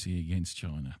conspiracy against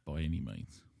China by any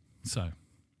means. So,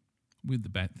 with the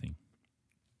bat thing.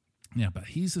 Now, but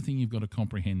here's the thing, you've got to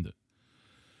comprehend it.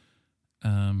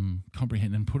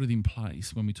 Comprehend and put it in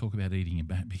place when we talk about eating a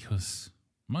bat, because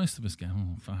most of us go,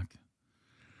 oh, fuck.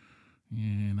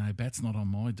 Yeah, no, bat's not on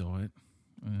my diet.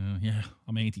 Yeah,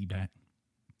 I'm anti-bat.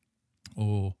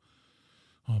 Or,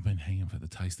 I've been hanging for the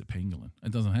taste of pangolin.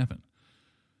 It doesn't happen.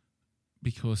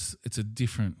 Because it's a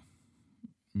different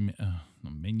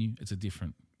menu, it's a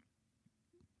different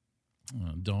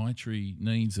dietary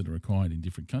needs that are required in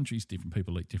different countries. Different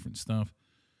people eat different stuff.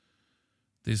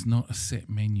 There's not a set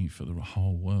menu for the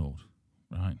whole world,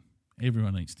 right?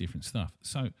 Everyone eats different stuff.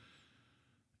 So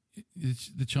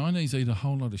the Chinese eat a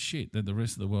whole lot of shit that the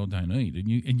rest of the world don't eat,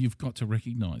 and you've got to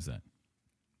recognise that.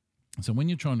 So when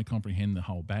you're trying to comprehend the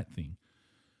whole bat thing,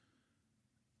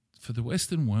 for the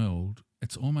Western world,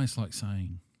 it's almost like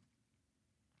saying,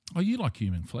 oh, you like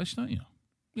human flesh, don't you?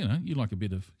 You like a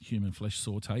bit of human flesh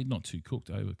sautéed, not too cooked,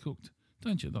 overcooked,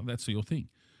 don't you? That's your thing.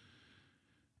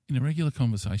 In a regular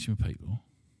conversation with people,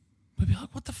 we'd be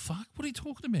like, what the fuck? What are you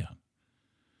talking about?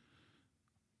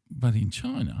 But in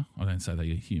China, I don't say they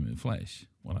eat human flesh.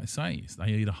 What I say is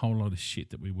they eat a whole lot of shit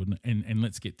that we wouldn't, and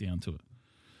let's get down to it.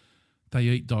 They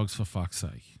eat dogs for fuck's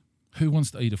sake. Who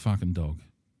wants to eat a fucking dog?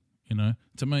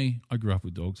 To me, I grew up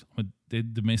with dogs. They're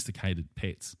domesticated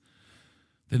pets.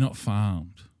 They're not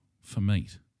farmed for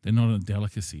meat. They're not a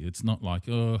delicacy. It's not like,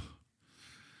 feeling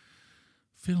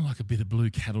like a bit of blue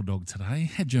cattle dog today.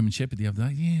 Had German Shepherd the other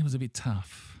day. Yeah, it was a bit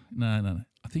tough. No.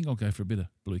 I think I'll go for a bit of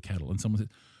blue cattle. And someone said,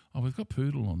 oh, we've got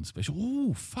poodle on special.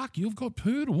 Oh, fuck, you've got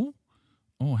poodle?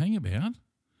 Oh, hang about.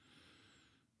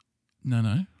 No.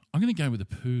 I'm going to go with a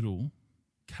poodle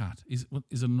cut. Is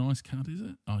it a nice cut, is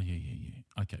it? Oh, yeah.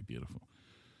 Okay, beautiful.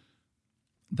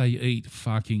 They eat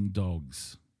fucking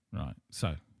dogs. Right.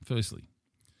 So, firstly,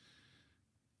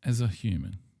 as a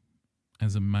human,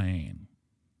 as a man,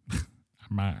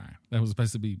 that was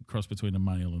supposed to be a cross between a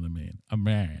male and a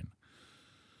man.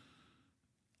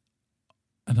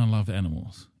 And I love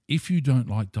animals. If you don't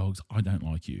like dogs, I don't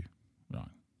like you. Right.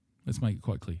 Let's make it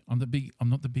quite clear. I'm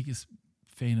not the biggest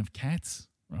fan of cats,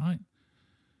 right?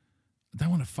 I don't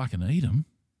want to fucking eat them,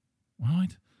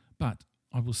 right? But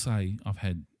I will say I've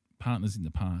had partners in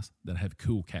the past that have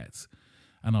cool cats,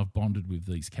 and I've bonded with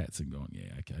these cats and gone,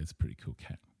 yeah, okay, it's a pretty cool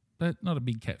cat. But not a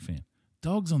big cat fan.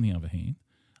 Dogs, on the other hand,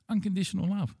 unconditional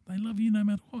love. They love you no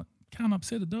matter what. Can't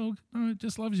upset a dog. No, it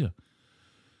just loves you.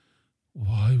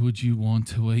 Why would you want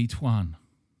to eat one?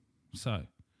 So,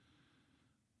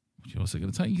 what you also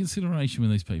got to take into consideration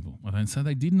with these people. I don't say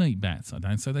they didn't eat bats. I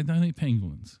don't say they don't eat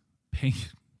pangolins.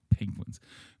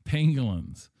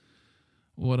 Pangolins.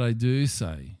 What I do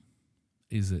say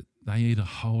is that they eat a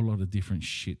whole lot of different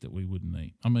shit that we wouldn't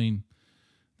eat. I mean,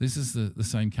 this is the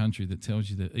same country that tells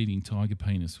you that eating tiger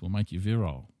penis will make you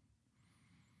virile.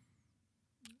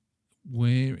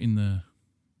 Where in the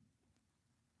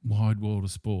wide world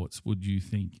of sports would you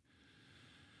think,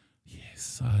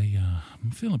 yes,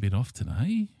 I'm feeling a bit off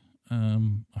today.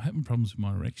 I'm having problems with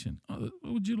my erection.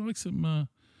 Would you like some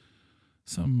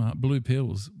blue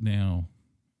pills now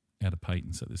out of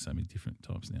patent? So there's so many different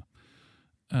types now.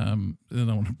 I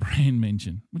don't want a brand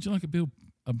mention. Would you like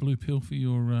a blue pill for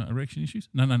your erection issues?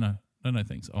 No,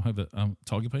 thanks. I'll have a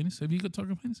tiger penis. Have you got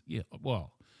tiger penis? Yeah,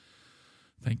 well,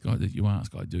 thank God that you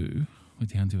ask. I do. We're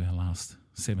down to our last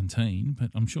 17, but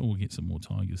I'm sure we'll get some more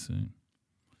tigers soon.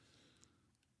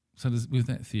 So with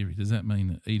that theory, does that mean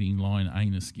that eating lion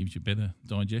anus gives you better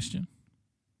digestion?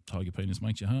 Tiger penis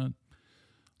makes you hard.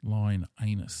 Lion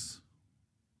anus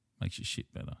makes your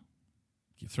shit better.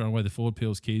 You throw away the Ford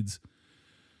pills, kids.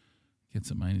 Get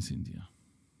some anus into you.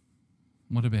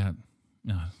 What about,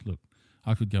 look,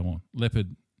 I could go on.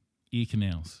 Leopard ear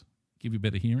canals give you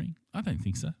better hearing? I don't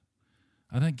think so.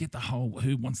 I don't get the whole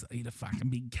who wants to eat a fucking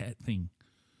big cat thing.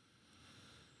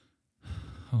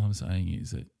 All I'm saying is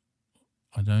that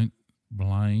I don't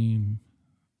blame.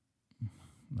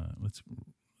 No, let's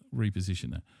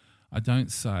reposition that. I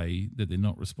don't say that they're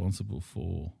not responsible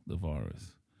for the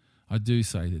virus. I do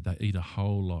say that they eat a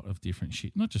whole lot of different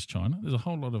shit, not just China. There's a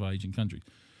whole lot of Asian countries.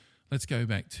 Let's go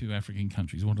back to African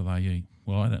countries. What do they eat?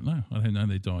 Well, I don't know. I don't know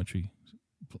their dietary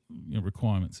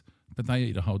requirements, but they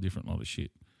eat a whole different lot of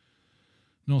shit.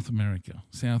 North America,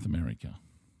 South America,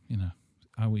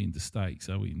 are we into steaks?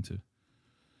 Are we into,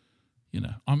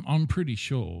 I'm pretty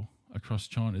sure across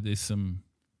China there's some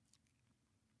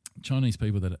Chinese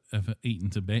people that have eaten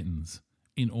Tibetans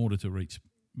in order to reach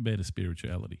better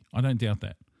spirituality. I don't doubt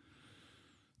that.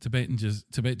 Tibet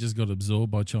just got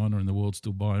absorbed by China and the world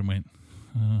stood by and went,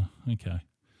 okay,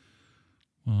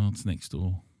 well, it's next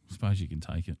door. I suppose you can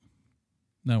take it.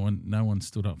 No one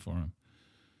stood up for him.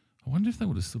 I wonder if they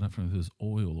would have stood up for him if there was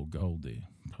oil or gold there.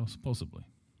 Possibly.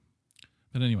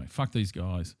 But anyway, fuck these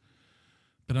guys.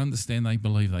 But understand they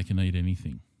believe they can eat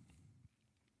anything.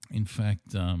 In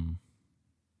fact, of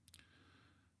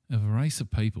a race of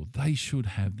people, they should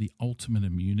have the ultimate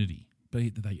immunity, be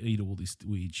it that they eat all this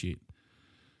weird shit.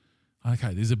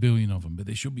 Okay, there's a billion of them, but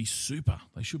they should be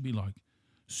they should be like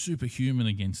superhuman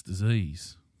against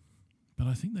disease. But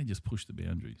I think they just push the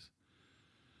boundaries.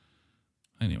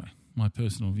 Anyway, my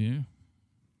personal view,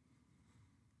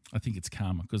 I think it's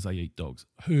karma because they eat dogs.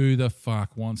 Who the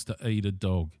fuck wants to eat a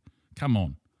dog? Come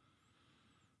on.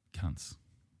 Cunts.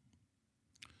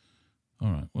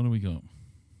 All right, what do we got?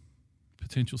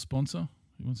 Potential sponsor?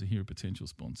 Who wants to hear a potential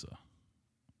sponsor?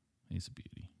 Here's a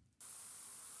beauty.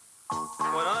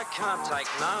 When I can't take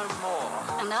no more.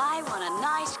 And I want a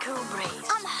nice cool breeze.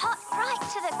 I'm hot right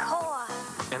to the core.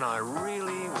 And I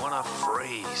really want to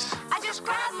freeze. I just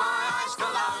grab my ice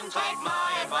cologne, take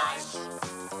my advice.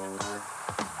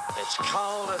 It's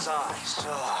cold as ice.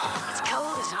 Oh. It's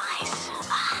cold as ice.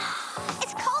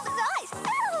 It's cold as ice.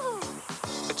 Ooh.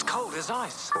 It's cold as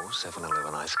ice. Or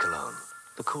 7-Eleven Ice Cologne.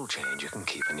 The cool change you can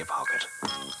keep in your pocket.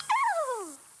 Ooh.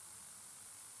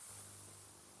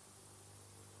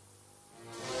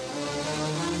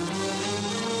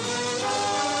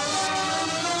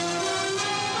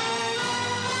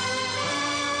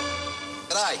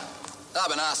 G'day. I've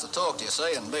been asked to talk to you,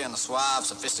 see, and being the suave,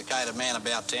 sophisticated man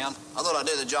about town, I thought I'd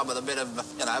do the job with a bit of,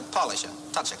 polish, a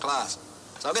touch of class.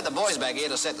 So I'll get the boys back here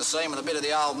to set the scene with a bit of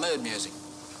the old mood music.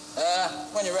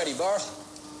 When you're ready, Boris.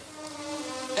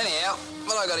 Anyhow,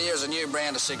 what I got here is a new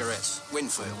brand of cigarettes,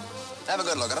 Winfield. Have a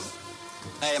good look at them.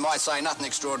 Now, you might say nothing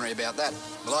extraordinary about that,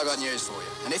 but I got news for you.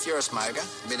 And if you're a smoker,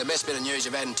 it'll be the best bit of news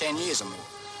you've had in 10 years or more.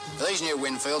 These new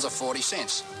Winfields are 40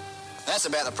 cents. That's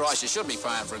about the price you should be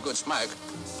paying for a good smoke.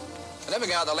 But have a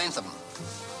go at the length of them.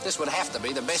 This would have to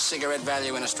be the best cigarette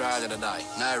value in Australia today.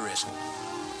 No risk.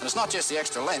 And it's not just the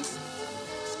extra length.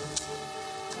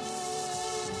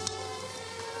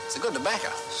 It's a good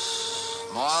tobacco.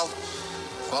 Mild,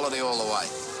 quality all the way.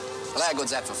 Well, how good's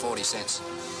that for 40 cents?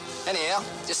 Anyhow,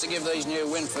 just to give these new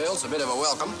Winfields a bit of a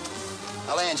welcome,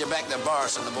 I'll hand you back to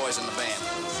Boris and the boys in the band.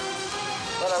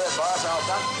 Hello there, Boris, old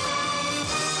son.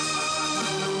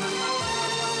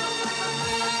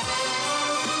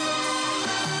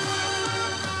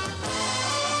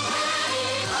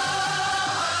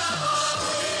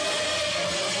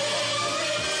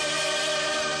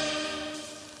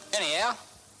 Anyhow,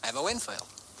 have a Winfield.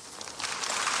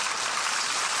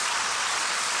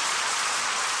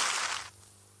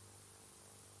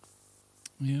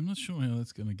 Yeah, I'm not sure how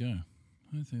that's going to go. I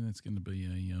don't think that's going to be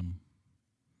a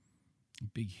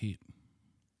big hit.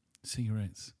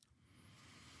 Cigarettes.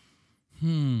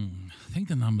 I think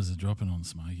the numbers are dropping on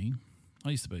smoking.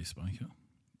 I used to be a smoker.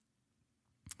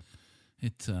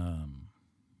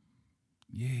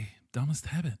 Dumbest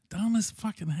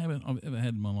fucking habit I've ever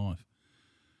had in my life.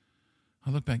 I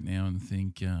look back now and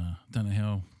think, don't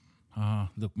know how,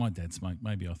 look, my dad smoked.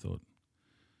 Maybe I thought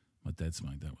my dad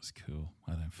smoked, that was cool.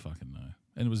 I don't fucking know.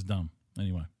 And it was dumb.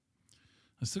 Anyway,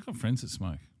 I still got friends that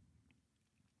smoke.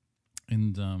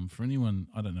 And for anyone,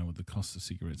 I don't know what the cost of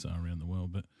cigarettes are around the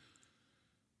world, but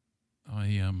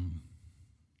I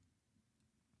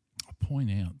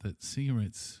point out that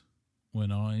cigarettes,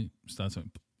 when I started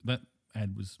smoking, that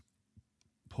ad was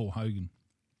Paul Hogan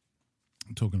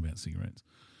talking about cigarettes.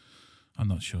 I'm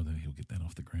not sure that he'll get that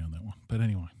off the ground, that one. But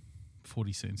anyway,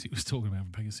 40 cents he was talking about for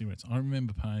a pack of cigarettes. I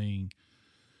remember paying,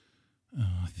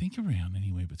 I think around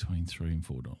anywhere between $3 and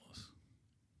 $4.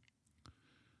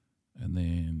 And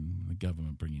then the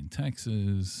government bring in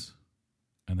taxes,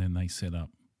 and then they set up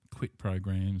quit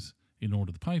programs. In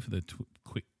order to pay for the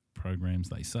quit programs,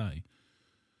 they say,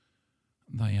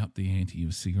 they up the ante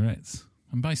of cigarettes.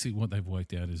 And basically what they've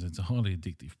worked out is it's a highly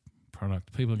addictive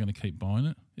product. People are going to keep buying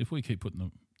it. If we keep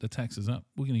putting the taxes up,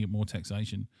 we're going to get more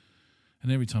taxation.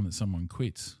 And every time that someone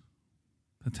quits,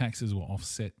 the taxes will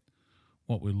offset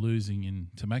what we're losing in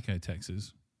tobacco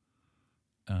taxes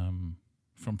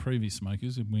from previous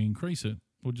smokers. If we increase it,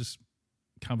 we'll just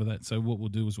cover that. So what we'll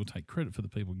do is we'll take credit for the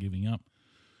people giving up,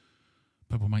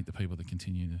 but we'll make the people that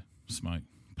continue to smoke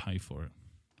pay for it.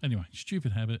 Anyway,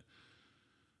 stupid habit.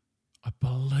 I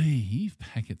believe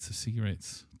packets of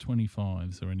cigarettes,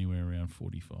 25s, are anywhere around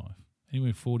 $45.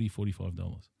 Anywhere $40,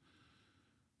 $45.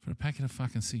 For a packet of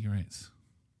fucking cigarettes.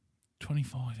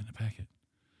 25 in a packet.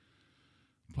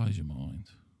 Blows your mind.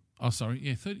 Oh, sorry.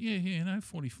 Yeah, 30,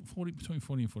 40, between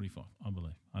 40 and 45, I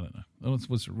believe. I don't know.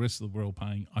 What's the rest of the world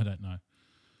paying? I don't know.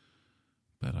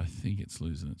 But I think it's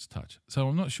losing its touch. So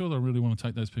I'm not sure that I really want to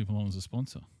take those people on as a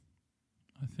sponsor.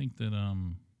 I think that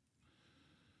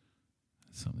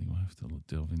it's something we'll have to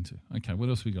delve into. Okay, what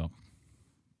else we got?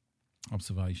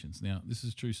 Observations. Now, this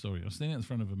is a true story. I was standing out in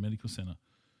front of a medical centre,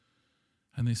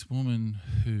 and this woman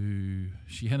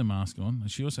she had a mask on, and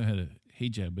she also had a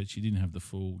hijab, but she didn't have the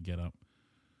full get-up.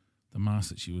 The mask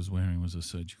that she was wearing was a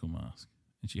surgical mask,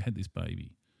 and she had this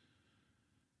baby.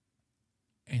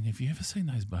 And have you ever seen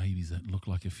those babies that look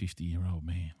like a 50-year-old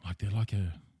man? Like they're like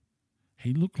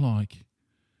he looked like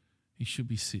he should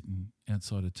be sitting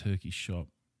outside a turkey shop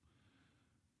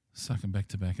sucking back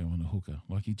tobacco on a hookah.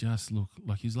 Like he just looked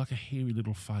like he's like a hairy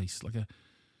little face, like a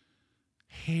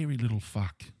hairy little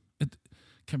fuck. It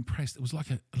compressed. It was like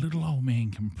a little old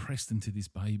man compressed into this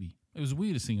baby. It was the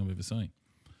weirdest thing I've ever seen.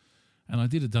 And I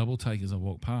did a double take as I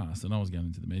walked past, and I was going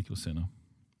into the medical centre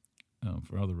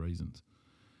for other reasons.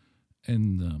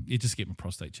 And just get my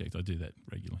prostate checked. I do that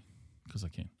regularly because I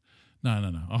can. No.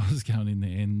 I was going in there,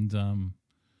 and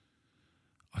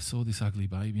I saw this ugly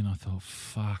baby, and I thought,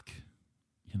 fuck.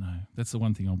 You know, that's the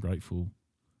one thing I'm grateful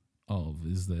of,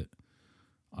 is that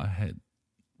I had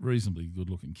reasonably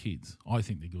good-looking kids. I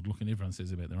think they're good-looking. Everyone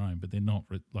says about their own, but they're not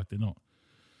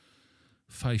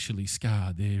facially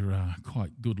scarred. They're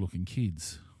quite good-looking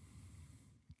kids.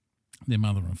 Their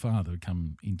mother and father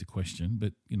come into question,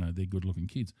 but, you know, they're good-looking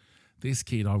kids. This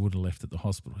kid I would have left at the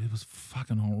hospital. It was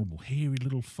fucking horrible. Hairy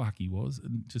little fuck he was.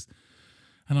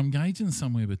 And I'm gauging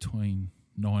somewhere between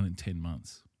 9 and 10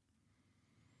 months.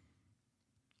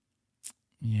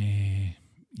 Yeah.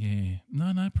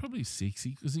 No, probably 6,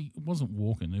 because he wasn't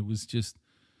walking. It was just,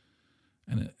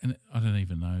 and I don't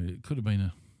even know. It could have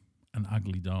been an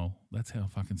ugly doll. That's how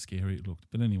fucking scary it looked.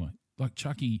 But anyway, like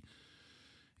Chucky,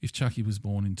 if Chucky was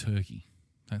born in Turkey,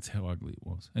 that's how ugly it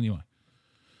was. Anyway,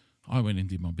 I went and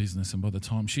did my business, and by the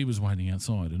time she was waiting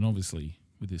outside, and obviously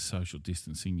with this social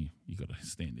distancing, you got to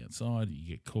stand outside, you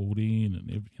get called in,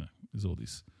 and there's all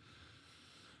this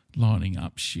lining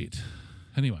up shit.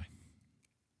 Anyway.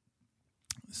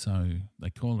 So they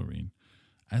call her in.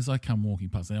 As I come walking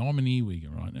past, now I'm an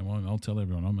earwigger, right? Now I'll tell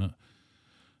everyone I'm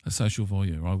a social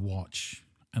voyeur. I watch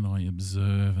and I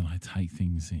observe and I take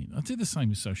things in. I do the same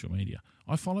with social media.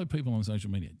 I follow people on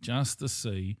social media just to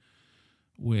see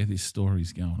where this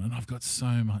story's going. And I've got so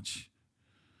much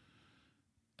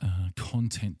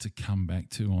content to come back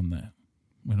to on that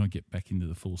when I get back into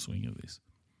the full swing of this.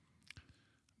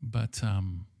 But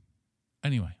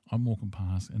anyway, I'm walking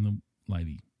past and the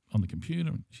lady on the computer,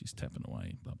 and she's tapping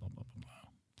away, blah, blah, blah, blah, blah.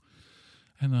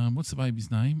 And what's the baby's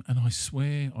name? And I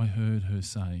swear I heard her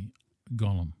say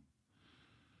Gollum.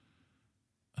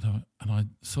 And I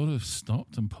sort of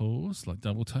stopped and paused, like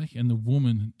double take, and the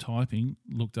woman typing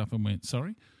looked up and went,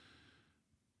 sorry?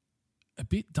 A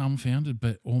bit dumbfounded,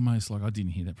 but almost like I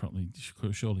didn't hear that properly,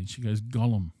 surely. She goes,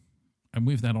 Gollum. And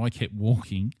with that, I kept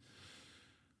walking,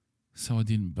 so I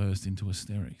didn't burst into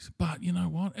hysterics. But you know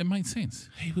what? It made sense.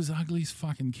 He was the ugliest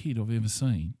fucking kid I've ever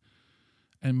seen.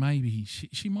 And maybe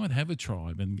she might have a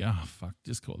tribe and go, oh, fuck,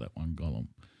 just call that one Gollum.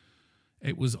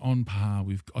 It was on par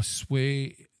with, I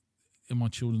swear, in my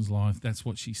children's life, that's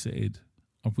what she said.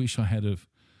 I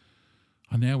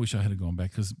now wish I had gone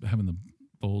back, because having the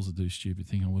balls to do stupid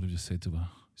thing, I would have just said to her,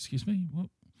 excuse me,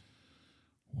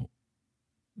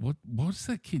 what's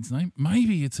that kid's name?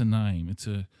 Maybe it's a name. It's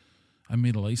a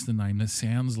Middle Eastern name that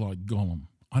sounds like Gollum.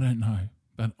 I don't know,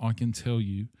 but I can tell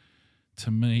you,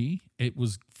 to me, it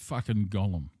was fucking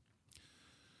Gollum.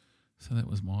 So that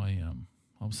was my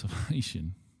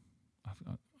observation. I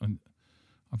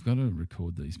I've got to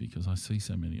record these because I see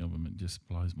so many of them. It just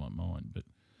blows my mind. But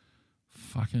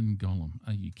fucking Gollum,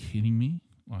 are you kidding me?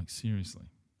 Like, seriously.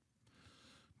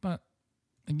 But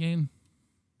again,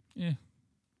 yeah,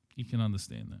 you can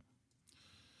understand that.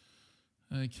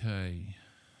 Okay,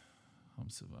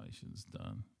 observations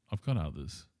done. I've got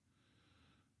others,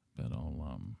 but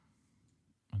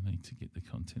I need to get the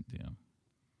content down.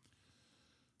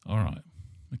 All right,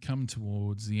 we're coming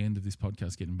towards the end of this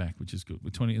podcast, getting back, which is good. We're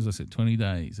 20, as I said, 20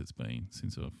 days it's been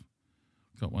since I've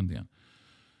got one down.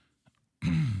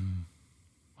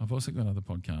 I've also got other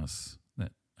podcasts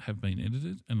that have been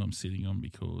edited and I'm sitting on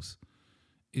because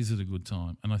is it a good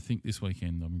time? And I think this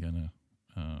weekend I'm going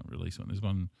to release one. There's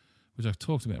one which I've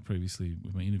talked about previously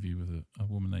with my interview with a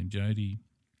woman named Jodie.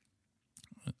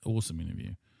 An awesome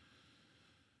interview.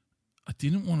 I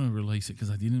didn't want to release it because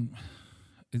I didn't.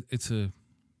 It's a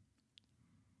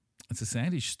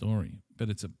sadish story, but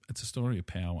it's a story of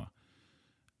power,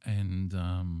 and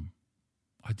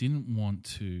I didn't want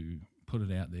to put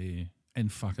it out there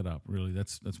and fuck it up. Really,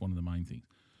 that's one of the main things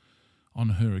on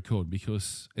her accord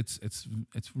because it's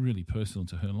really personal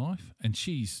to her life, and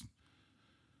she's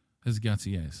as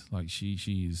gutsy as like she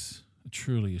is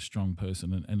truly a strong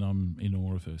person, and I'm in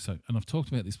awe of her. So, and I've talked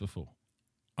about this before.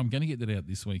 I'm going to get that out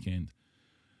this weekend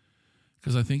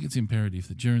because I think it's imperative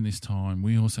that during this time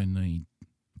we also need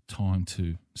time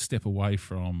to step away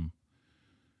from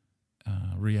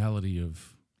reality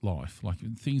of life, like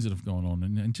things that have gone on,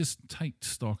 and just take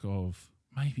stock of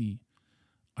maybe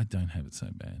I don't have it so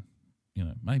bad. You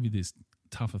know, maybe there's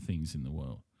tougher things in the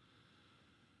world.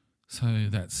 So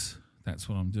that's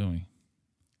what I'm doing.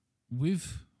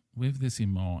 With this in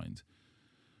mind,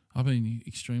 I've been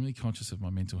extremely conscious of my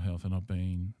mental health, and I've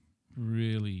been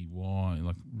really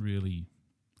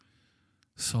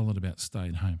solid about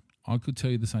staying home. I could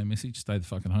tell you the same message, stay the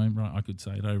fucking home, right? I could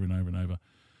say it over and over and over.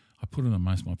 I put it on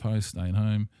most of my posts, staying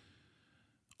home.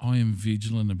 I am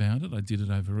vigilant about it. I did it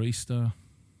over Easter.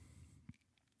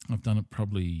 I've done it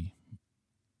probably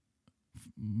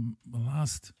the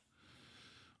last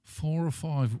 4 or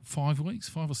 5 weeks,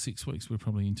 5 or 6 weeks we're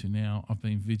probably into now. I've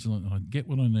been vigilant. I get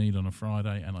what I need on a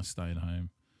Friday and I stay at home.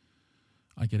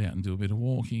 I get out and do a bit of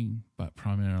walking, but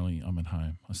primarily I'm at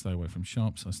home. I stay away from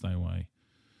shops. I stay away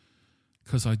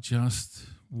because I just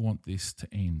want this to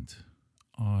end.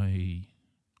 I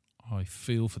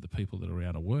feel for the people that are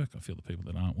out of work. I feel the people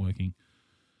that aren't working.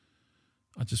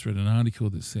 I just read an article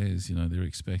that says, you know, they're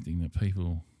expecting that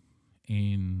people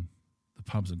in the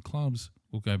pubs and clubs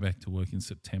will go back to work in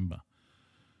September.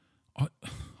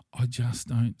 I just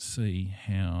don't see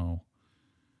how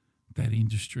that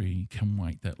industry can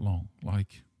wait that long.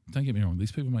 Like, don't get me wrong,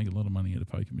 these people make a lot of money out of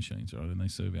poker machines, right? And they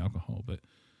serve alcohol, but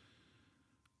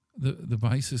the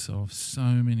basis of so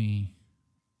many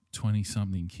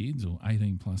 20-something kids or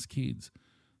 18-plus kids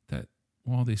that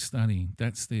while they're studying,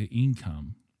 that's their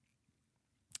income,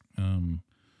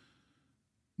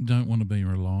 don't want to be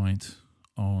reliant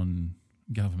on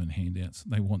government handouts.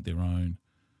 They want their own.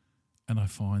 And I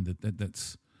find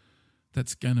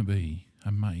that's going to be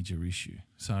a major issue.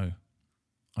 So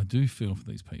I do feel for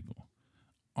these people.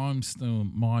 I'm still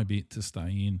my bit to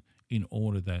stay in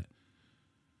order that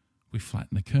we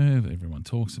flatten the curve everyone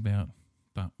talks about,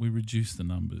 but we reduce the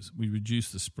numbers, we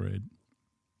reduce the spread.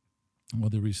 Well,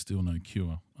 there is still no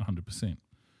cure, 100%.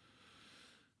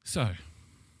 So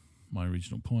my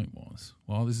original point was,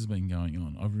 while this has been going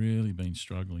on, I've really been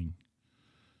struggling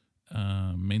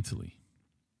mentally.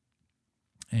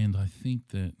 And I think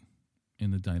that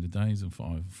in the day-to-days of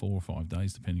 4 or 5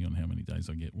 days, depending on how many days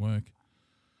I get work,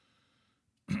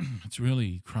 it's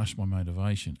really crushed my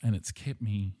motivation and it's kept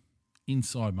me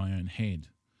inside my own head.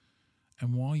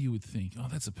 And while you would think, oh,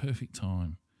 that's a perfect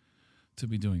time to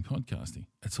be doing podcasting,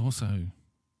 it's also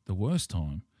the worst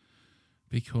time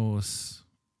because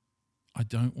I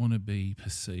don't want to be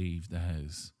perceived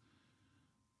as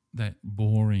that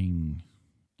boring,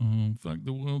 oh, fuck,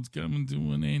 the world's coming to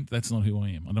an end. That's not who I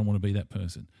am. I don't want to be that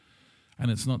person.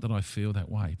 And it's not that I feel that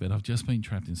way, but I've just been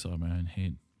trapped inside my own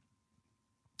head.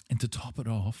 And to top it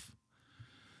off,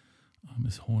 I'm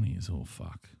as horny as all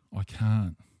fuck. I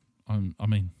can't. I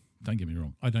mean, don't get me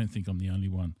wrong. I don't think I'm the only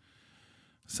one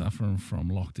suffering from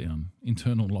lockdown,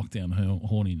 internal lockdown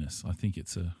horniness. I think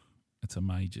it's a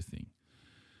major thing.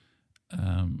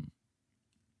 I'm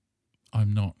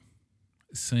not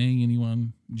seeing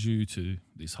anyone due to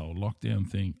this whole lockdown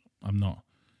thing. I'm not.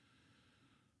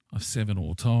 I've severed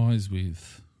all ties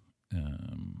with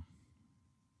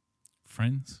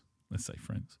friends. Let's say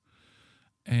friends,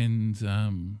 and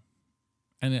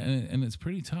it's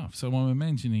pretty tough. So I'm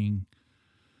imagining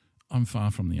I'm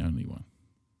far from the only one.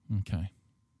 Okay.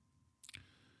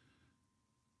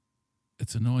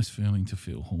 it's a nice feeling to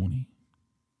feel horny.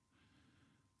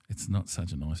 It's not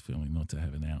such a nice feeling not to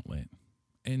have an outlet.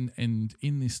 And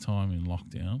in this time in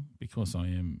lockdown, because I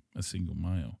am a single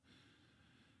male,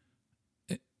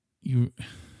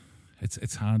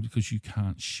 it's hard because you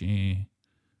can't share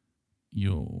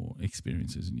your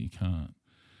experiences and you can't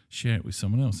share it with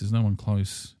someone else. There's no one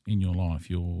close in your life.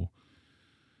 You're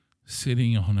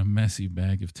sitting on a massive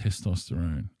bag of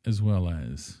testosterone, as well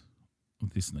as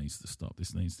this needs to stop,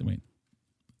 this needs to end.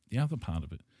 The other part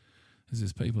of it is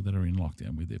there's people that are in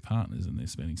lockdown with their partners and they're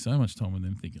spending so much time with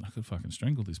them thinking, I could fucking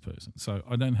strangle this person. So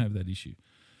I don't have that issue.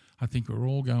 I think we're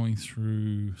all going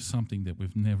through something that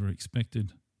we've never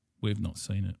expected. We've not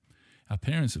seen it. Our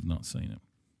parents have not seen it.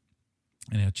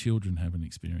 And our children haven't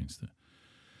experienced it.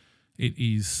 It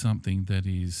is something that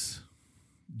is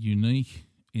unique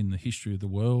in the history of the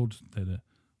world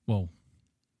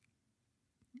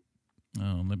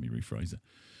let me rephrase it.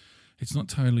 It's not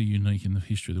totally unique in the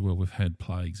history of the world. We've had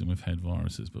plagues and we've had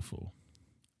viruses before.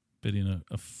 But in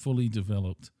a fully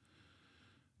developed,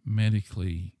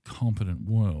 medically competent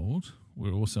world,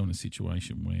 we're also in a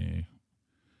situation where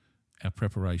our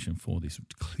preparation for this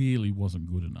clearly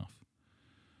wasn't good enough.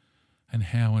 And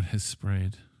how it has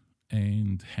spread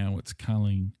and how it's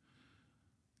culling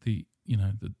the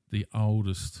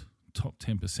oldest top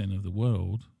 10% of the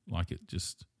world, like it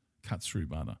just cuts through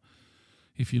butter.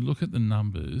 If you look at the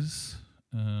numbers,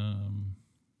 and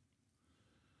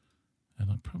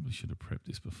I probably should have prepped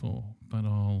this before, but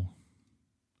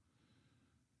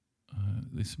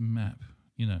this map,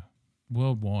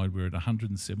 worldwide we're at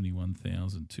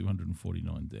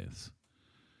 171,249 deaths.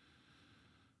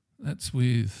 That's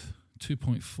with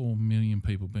 2.4 million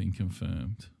people being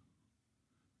confirmed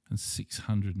and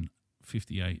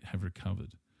 658 have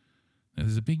recovered. Now,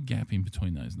 there's a big gap in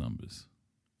between those numbers.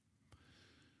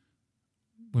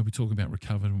 When we talk about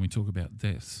recovered and we talk about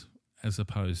deaths as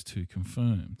opposed to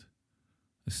confirmed,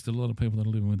 there's still a lot of people that are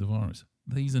living with the virus.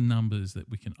 These are numbers that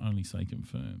we can only say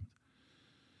confirmed.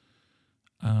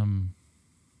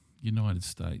 United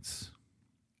States,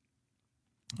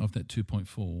 of that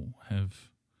 2.4,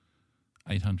 have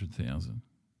 800,000.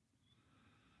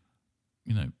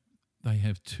 They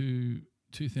have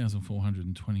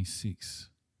 2,426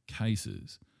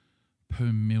 cases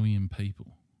per million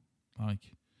people.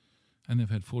 And they've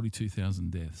had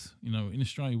 42,000 deaths. In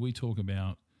Australia we talk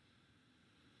about,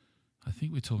 I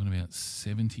think we're talking about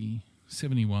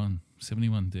 71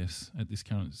 deaths at this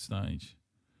current stage.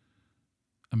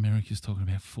 America's talking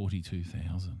about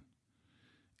 42,000.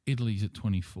 Italy's at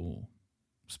 24.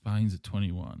 Spain's at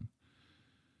 21.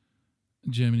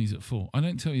 Germany's at 4. I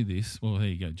don't tell you this. Well, there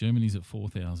you go. Germany's at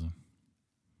 4,000.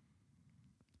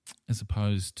 As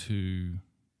opposed to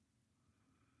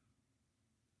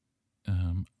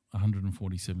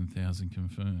 147,000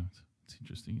 confirmed. It's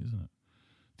interesting, isn't it?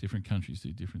 Different countries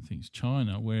do different things.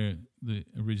 China, where they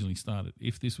originally started,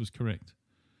 if this was correct,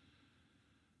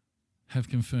 have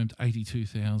confirmed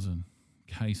 82,000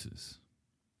 cases,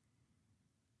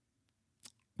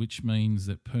 which means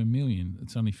that per million,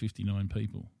 it's only 59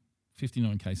 people.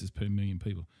 59 cases per million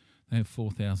people. They have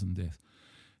 4,000 deaths.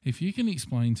 If you can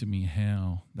explain to me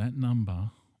how that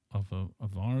number of a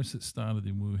virus that started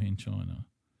in Wuhan, China,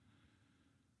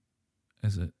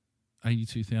 as at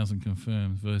 82,000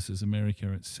 confirmed versus America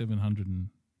at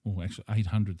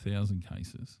 800,000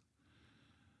 cases,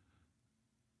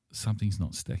 something's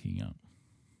not stacking up.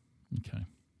 Okay.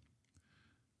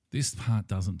 This part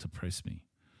doesn't depress me.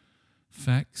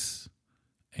 Facts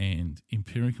and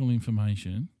empirical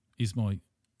information is my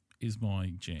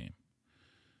jam.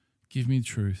 Give me the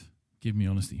truth. Give me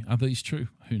honesty. Are these true?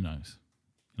 Who knows?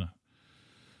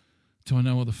 Do I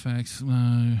know all the facts?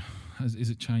 No.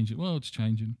 Is it changing? Well, it's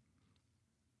changing.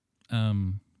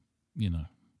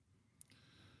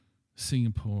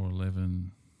 Singapore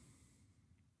 11.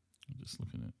 I'm just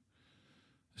looking at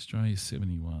Australia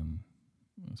 71.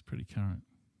 That's pretty current.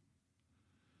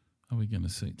 Are we going to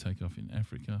see it take off in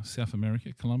Africa? South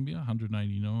America, Colombia,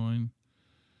 189.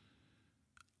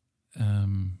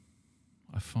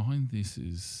 I find this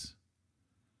is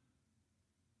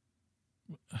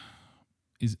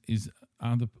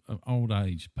the old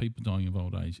age, people dying of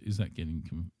old age, is that getting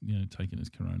taken as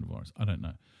coronavirus? I don't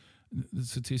know. The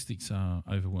statistics are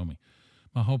overwhelming.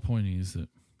 My whole point is that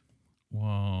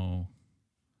while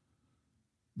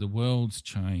the world's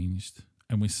changed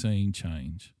and we're seeing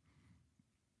change,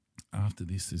 after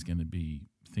this there's going to be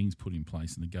things put in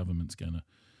place and the government's going to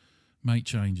make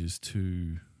changes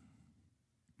to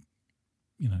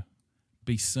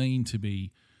be seen to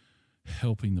be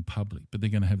helping the public, but they're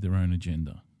going to have their own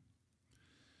agenda.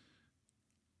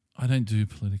 I don't do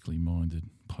politically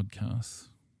minded podcasts,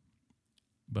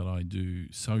 but I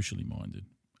do socially minded,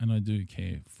 and I do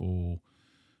care for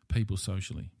people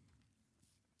socially.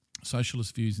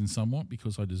 Socialist views in somewhat,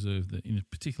 because I deserve that,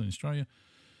 particularly in Australia,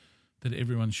 that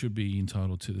everyone should be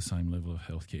entitled to the same level of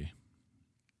healthcare.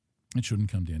 It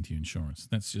shouldn't come down to your insurance.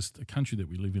 That's just a country that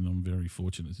we live in. I'm very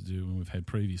fortunate to do, and we've had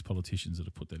previous politicians that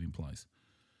have put that in place.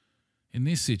 In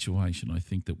this situation, I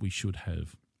think that we should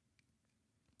have,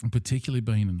 and particularly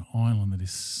being an island that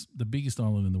is the biggest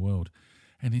island in the world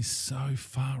and is so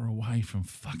far away from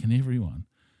fucking everyone,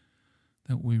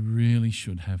 that we really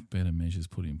should have better measures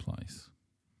put in place.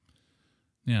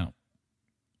 Now,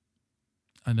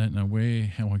 I don't know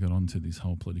how I got onto this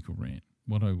whole political rant.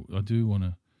 What I do want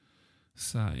to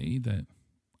say that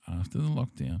after the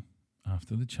lockdown,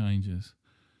 after the changes,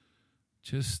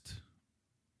 just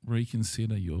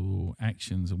reconsider your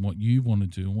actions and what you want to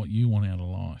do and what you want out of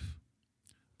life,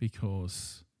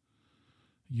 because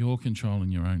you're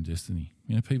controlling your own destiny.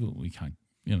 People, we can't,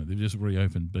 they've just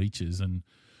reopened beaches and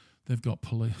they've got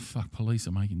police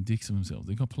are making dicks of themselves.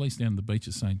 They've got police down the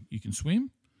beaches saying you can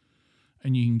swim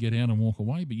and you can get out and walk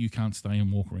away, but you can't stay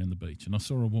and walk around the beach. And I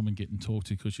saw a woman getting talked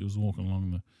to because she was walking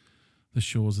along the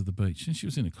shores of the beach, and she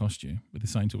was in a costume, but they're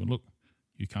saying to her, look,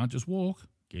 you can't just walk,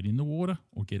 get in the water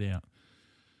or get out.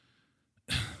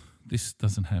 This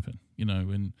doesn't happen.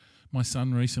 And my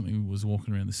son recently was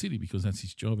walking around the city because that's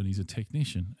his job and he's a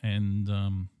technician,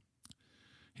 and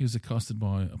he was accosted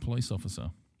by a police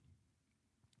officer,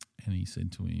 and he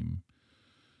said to him,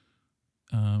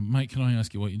 mate, can I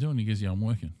ask you what you're doing? He goes, yeah, I'm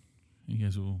working. He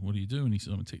goes, well, what do you do? And he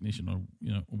said, I'm a technician.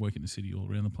 I work in the city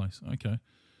all around the place. Okay.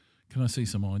 Can I see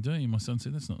some ID? And my son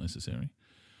said, that's not necessary.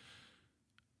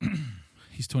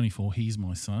 He's 24. He's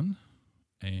my son.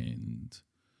 And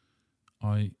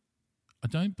I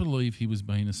don't believe he was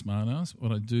being a smart ass,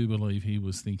 but I do believe he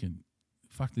was thinking,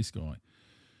 fuck this guy.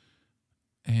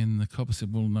 And the copper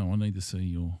said, well, no, I need to see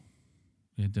your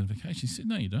identification. He said,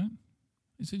 no, you don't.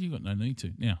 He said, you've got no need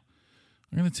to. Now,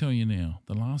 I'm going to tell you now,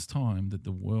 the last time that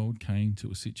the world came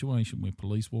to a situation where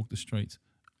police walked the streets,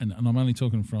 and I'm only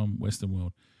talking from Western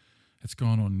world, it's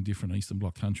gone on in different Eastern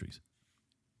Bloc countries.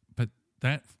 But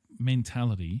that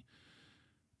mentality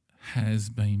has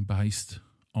been based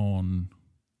on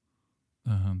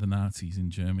the Nazis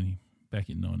in Germany back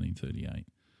in 1938,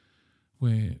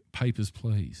 where papers,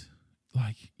 please.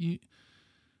 Like,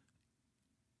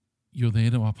 you're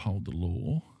there to uphold the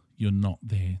law. You're not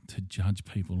there to judge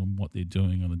people on what they're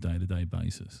doing on a day-to-day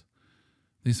basis.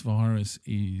 This virus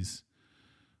is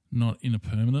not in a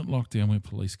permanent lockdown where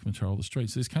police control the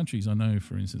streets. There's countries, I know,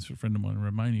 for instance, a friend of mine in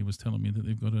Romania was telling me that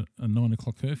they've got a 9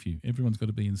 o'clock curfew. Everyone's got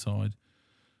to be inside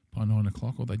by 9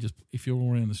 o'clock, or they just, if you're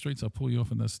all around the streets, they'll pull you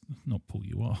off, and that's not pull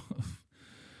you off,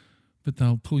 but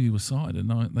they'll pull you aside and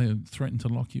they threaten to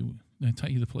lock you, take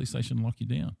you to the police station and lock you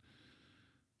down.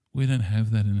 We don't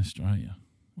have that in Australia.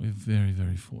 We're very,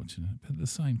 very fortunate. But at the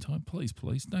same time, please,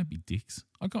 don't be dicks.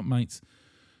 I got mates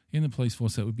in the police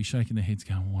force that would be shaking their heads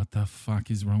going, what the fuck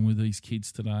is wrong with these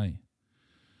kids today?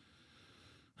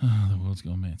 Oh, the world's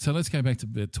gone mad. So let's go back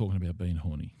to talking about being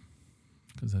horny,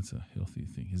 because that's a healthy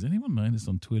thing. Has anyone noticed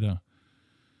on Twitter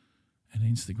and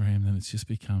Instagram that it's just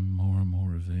become more and more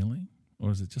revealing? Or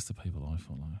is it just the people I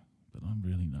follow? But I've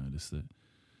really noticed that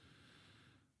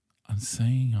I'm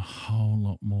seeing a whole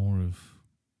lot more of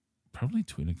probably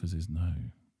Twitter, because there's no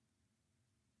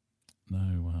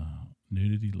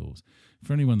nudity laws.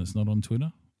 For anyone that's not on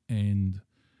Twitter and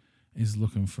is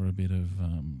looking for a bit of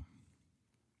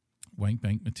wank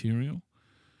bank material,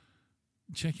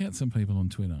 check out some people on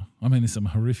Twitter. I mean, there's some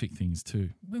horrific things too.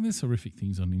 Well, there's horrific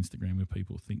things on Instagram where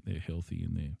people think they're healthy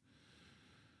and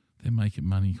they're making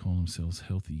money, calling themselves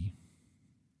healthy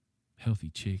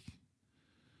chick,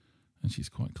 and she's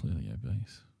quite clearly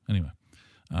obese. Anyway,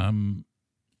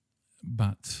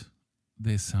 but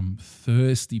there's some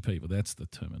thirsty people. That's the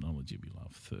terminology we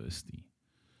love, thirsty,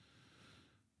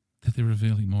 that they're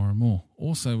revealing more and more.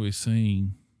 Also, we're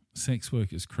seeing sex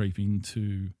workers creep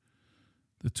into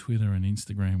the Twitter and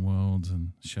Instagram worlds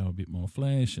and show a bit more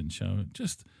flesh and show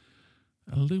just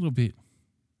a little bit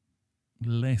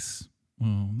less.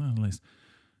 Well, not less.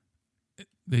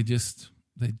 They're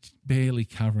barely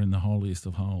covering the holiest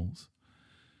of holes.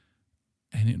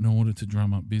 And in order to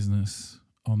drum up business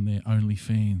on their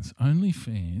OnlyFans.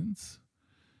 OnlyFans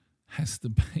has to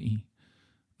be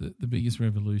the biggest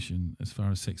revolution as far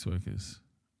as sex workers.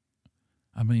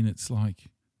 I mean, it's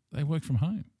like they work from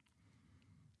home.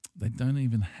 They don't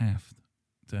even have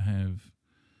to have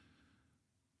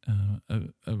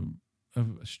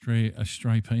a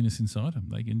stray penis inside them.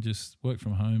 They can just work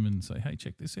from home and say, hey,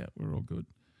 check this out, we're all good.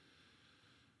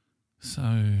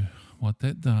 So what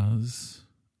that does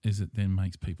is it then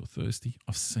makes people thirsty.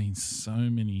 I've seen so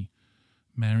many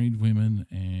married women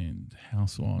and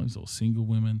housewives or single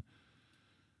women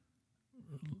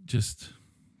just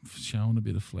showing a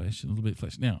bit of flesh, a little bit of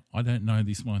flesh. Now, I don't know,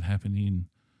 this might happen in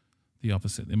the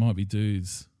opposite. There might be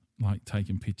dudes like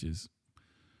taking pictures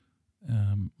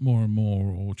more and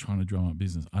more, or trying to drum up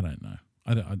business. I don't know.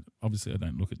 Obviously I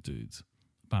don't look at dudes,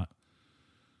 but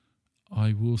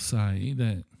I will say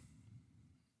that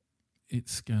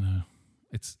it's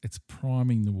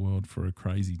priming the world for a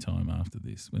crazy time after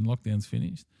this. When lockdown's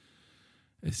finished,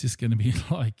 it's just going to be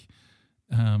like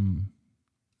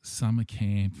summer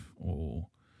camp or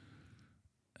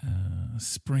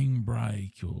spring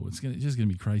break, or it's just going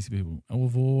to be crazy people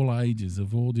of all ages,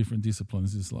 of all different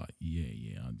disciplines. It's like,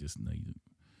 I just need it.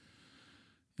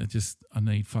 I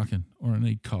need fucking, or I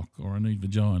need cock, or I need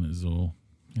vaginas, or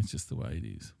it's just the way it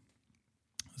is.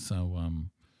 So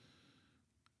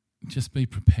just be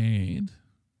prepared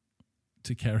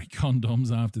to carry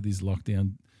condoms after this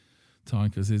lockdown time,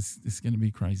 because it's going to be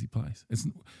a crazy place.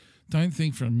 Don't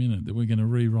think for a minute that we're going to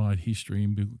rewrite history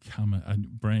and become a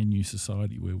brand new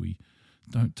society where we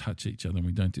don't touch each other and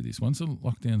we don't do this. Once the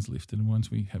lockdown's lifted and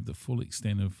once we have the full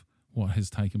extent of what has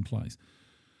taken place,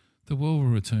 the world will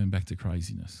return back to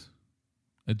craziness.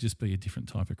 It'd just be a different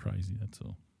type of crazy, that's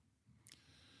all.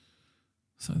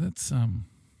 So that's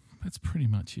pretty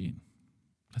much it.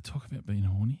 I talk about being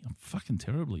horny. I'm fucking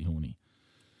terribly horny.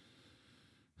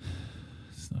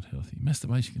 It's not healthy.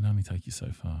 Masturbation can only take you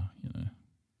so far,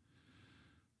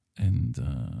 And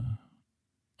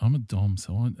I'm a dom,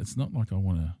 so it's not like I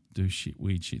want to do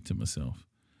weird shit to myself.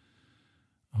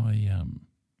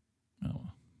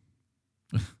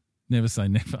 Never say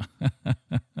never.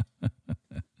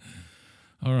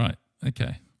 All right,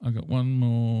 okay. I got one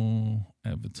more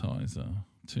advertiser,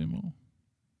 two more.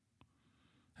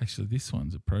 Actually, this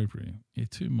one's appropriate. Yeah,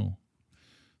 two more.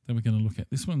 Then we're going to look at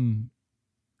this one.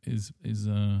 Has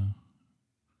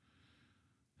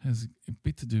a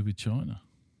bit to do with China.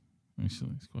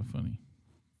 Actually, it's quite funny.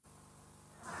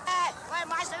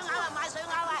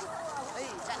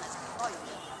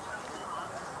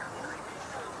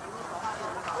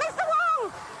 Mr.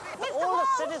 Wong! All the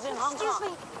cities in Hong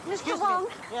Kong. Excuse me, Mr. Wong.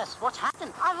 Yes, what's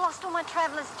happened? I've lost all my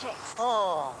traveller's checks.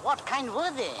 Oh, what kind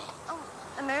were they? Oh,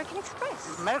 American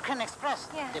Express. American Express?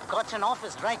 Yeah. They've got an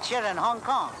office right here in Hong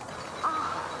Kong.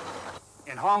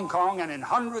 In Hong Kong and in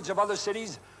hundreds of other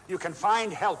cities, you can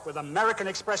find help with American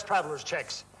Express traveler's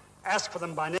checks. Ask for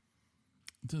them by name.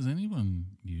 Does anyone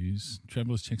use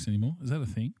traveler's checks anymore? Is that a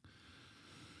thing?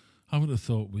 I would have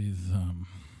thought with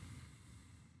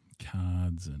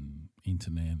cards and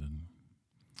internet and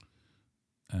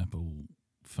Apple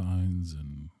phones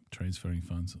and transferring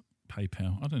funds,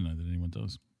 PayPal. I don't know that anyone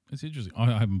does. It's interesting.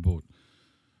 I haven't bought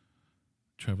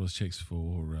traveler's checks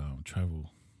for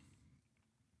travel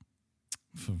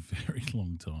for a very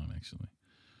long time, actually.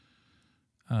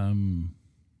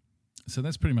 So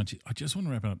that's pretty much it. I just want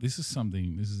to wrap it up. This is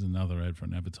another ad for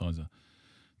an advertiser.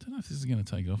 Don't know if this is going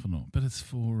to take off or not, but it's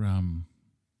for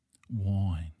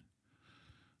wine.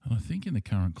 And I think in the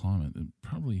current climate, it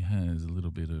probably has a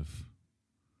little bit of,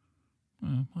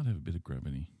 might have a bit of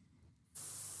gravity.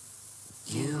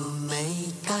 You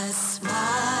make us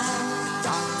smile,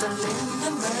 Dr.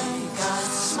 Linda, make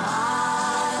us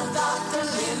smile, Dr.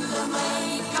 Linda,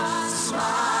 make us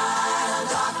smile,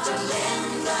 Dr.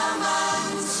 Linda,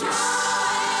 man, smile,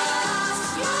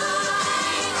 you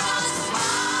make us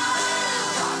smile,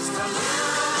 Dr.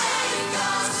 Linda, make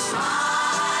us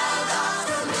smile,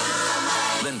 Dr. Linda,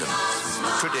 make us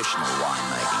smile. Traditional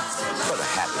winemaking for the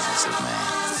happiness of man.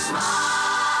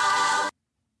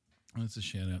 That's a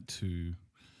shout out to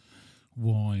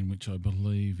wine, which I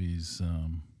believe is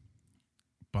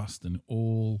busting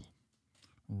all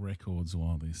records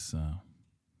while this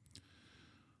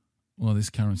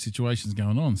current situation's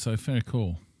going on. So fair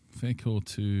call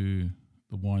to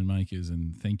the winemakers,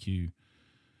 and thank you,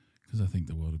 because I think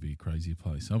the world would be a crazier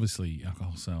place. Obviously,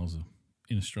 alcohol sales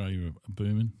in Australia are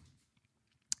booming,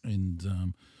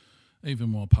 and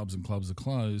even while pubs and clubs are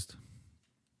closed,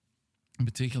 and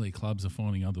particularly clubs are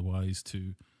finding other ways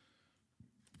to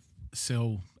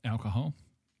sell alcohol,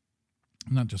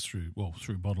 not just through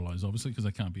bottle-os, obviously, because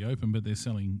they can't be open, but they're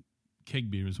selling keg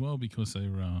beer as well, because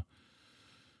they're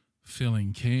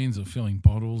filling cans or filling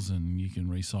bottles, and you can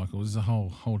recycle. There's a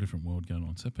whole different world going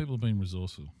on. So people have been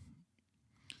resourceful.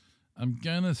 I'm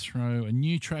going to throw a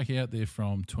new track out there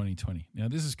from 2020. Now,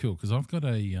 this is cool, because I've got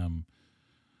a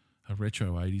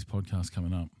retro 80s podcast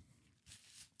coming up.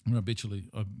 I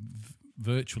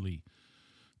virtually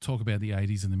talk about the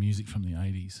 80s and the music from the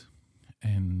 80s.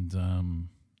 And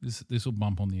this will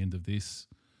bump on the end of this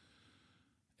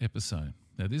episode.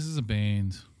 Now, this is a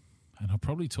band, and I'll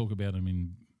probably talk about them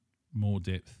in more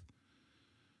depth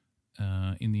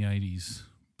in the 80s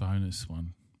bonus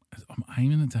one. I'm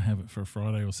aiming to have it for a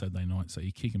Friday or Saturday night, so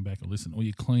you're kicking back or listen, or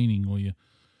you're cleaning,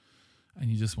 and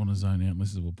you just want to zone out and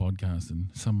listen to a podcast and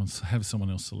have someone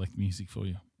else select music for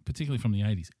you, particularly from the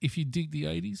 80s. If you dig the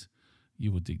 80s,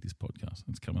 you will dig this podcast.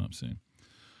 It's coming up soon.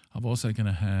 I'm also going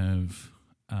to have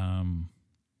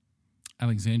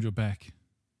Alexandra back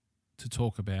to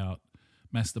talk about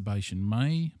Masturbation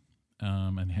May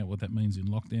and what that means in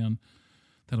lockdown.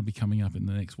 That'll be coming up in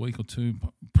the next week or two,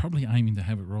 probably aiming to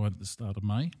have it right at the start of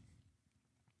May.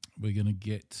 We're going to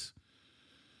get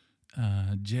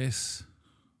Jess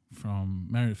from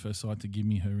Married at First Sight to give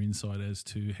me her insight as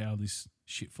to how this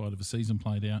shit fight of a season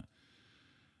played out.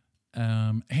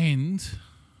 And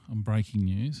I'm breaking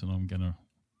news, and I'm going to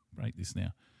break this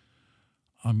now.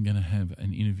 I'm going to have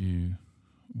an interview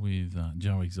with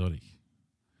Joe Exotic.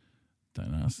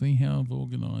 Don't ask me how I've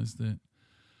organised it.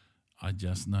 I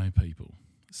just know people.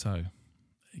 So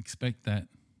expect that.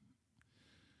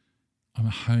 I'm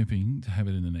hoping to have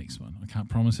it in the next one. I can't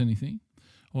promise anything.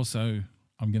 Also,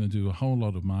 I'm going to do a whole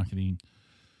lot of marketing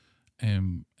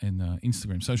and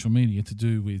Instagram, social media to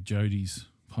do with Jodie's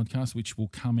podcast, which will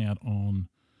come out on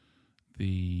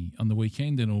the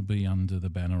weekend, and it'll be under the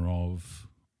banner of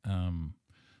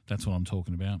That's What I'm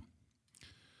Talking About.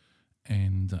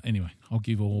 And anyway, I'll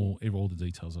give all the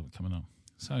details of it coming up.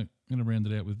 So I'm going to round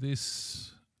it out with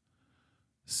this.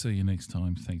 See you next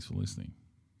time. Thanks for listening.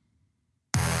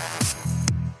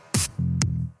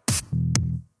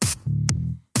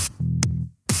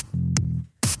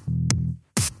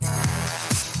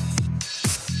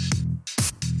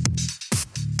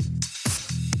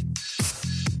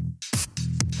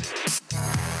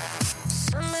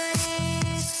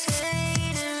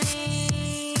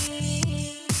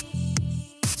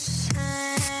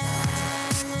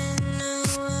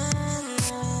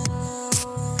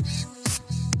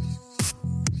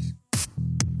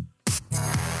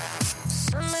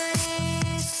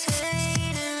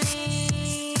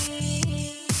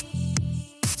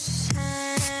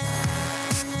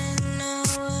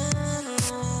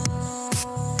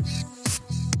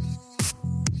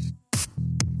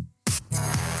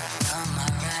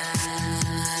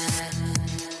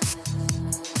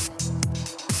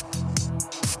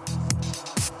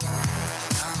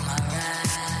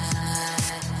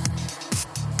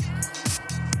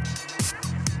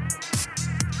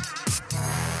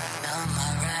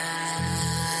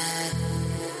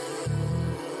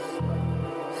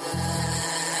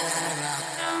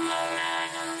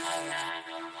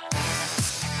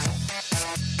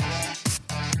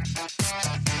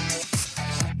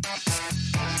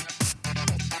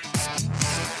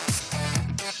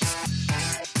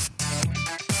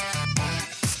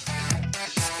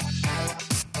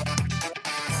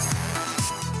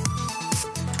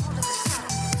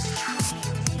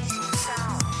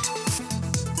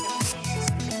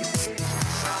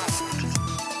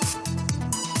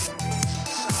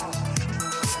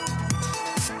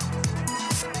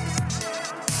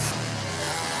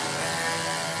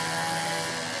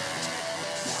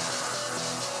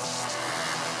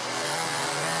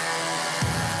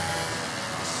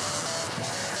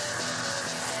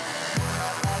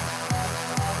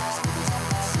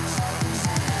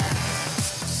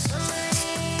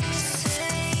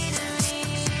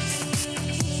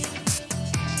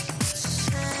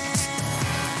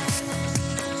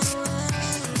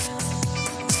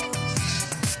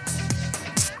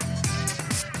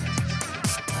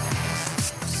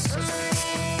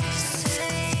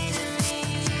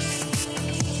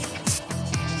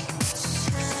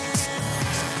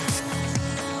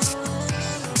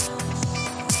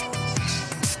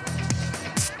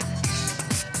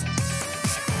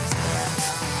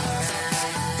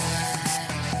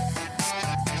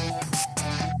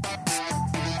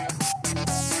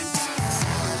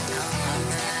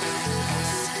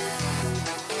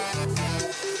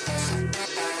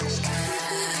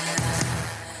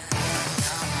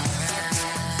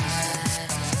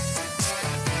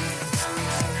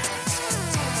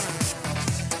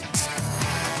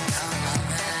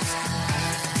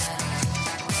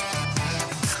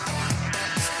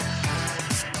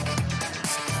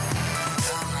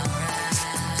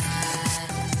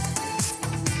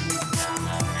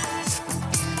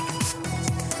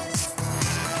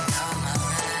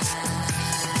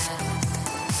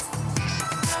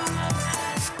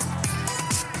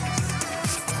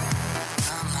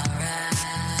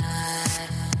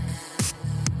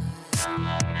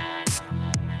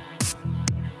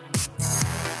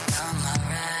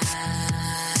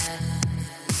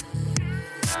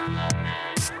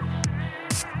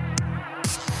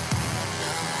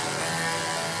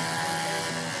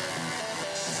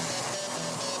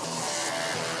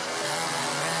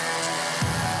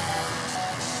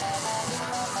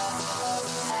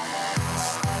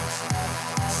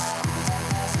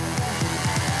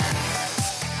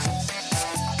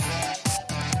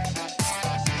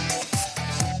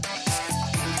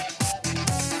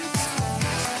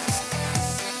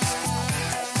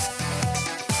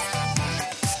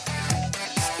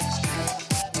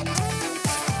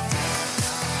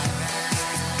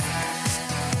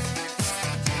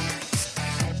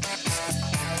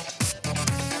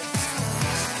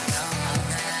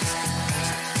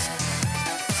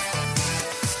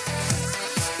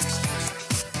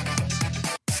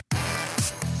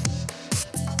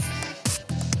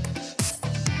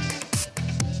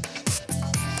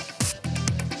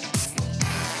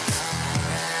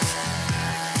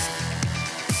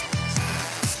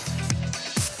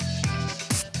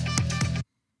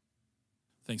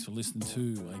 Thanks for listening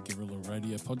to a Guerrilla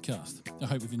Radio podcast. I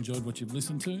hope you've enjoyed what you've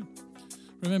listened to.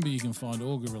 Remember, you can find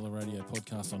all Guerrilla Radio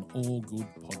podcasts on all good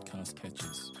podcast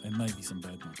catchers, and maybe some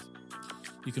bad ones.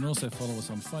 You can also follow us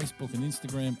on Facebook and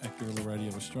Instagram at Guerrilla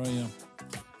Radio Australia,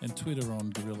 and Twitter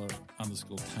on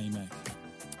Guerrilla_KMac.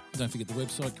 Don't forget the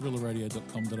website,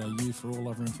 guerrillaradio.com.au, for all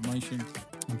other information,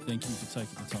 and thank you for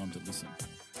taking the time to listen.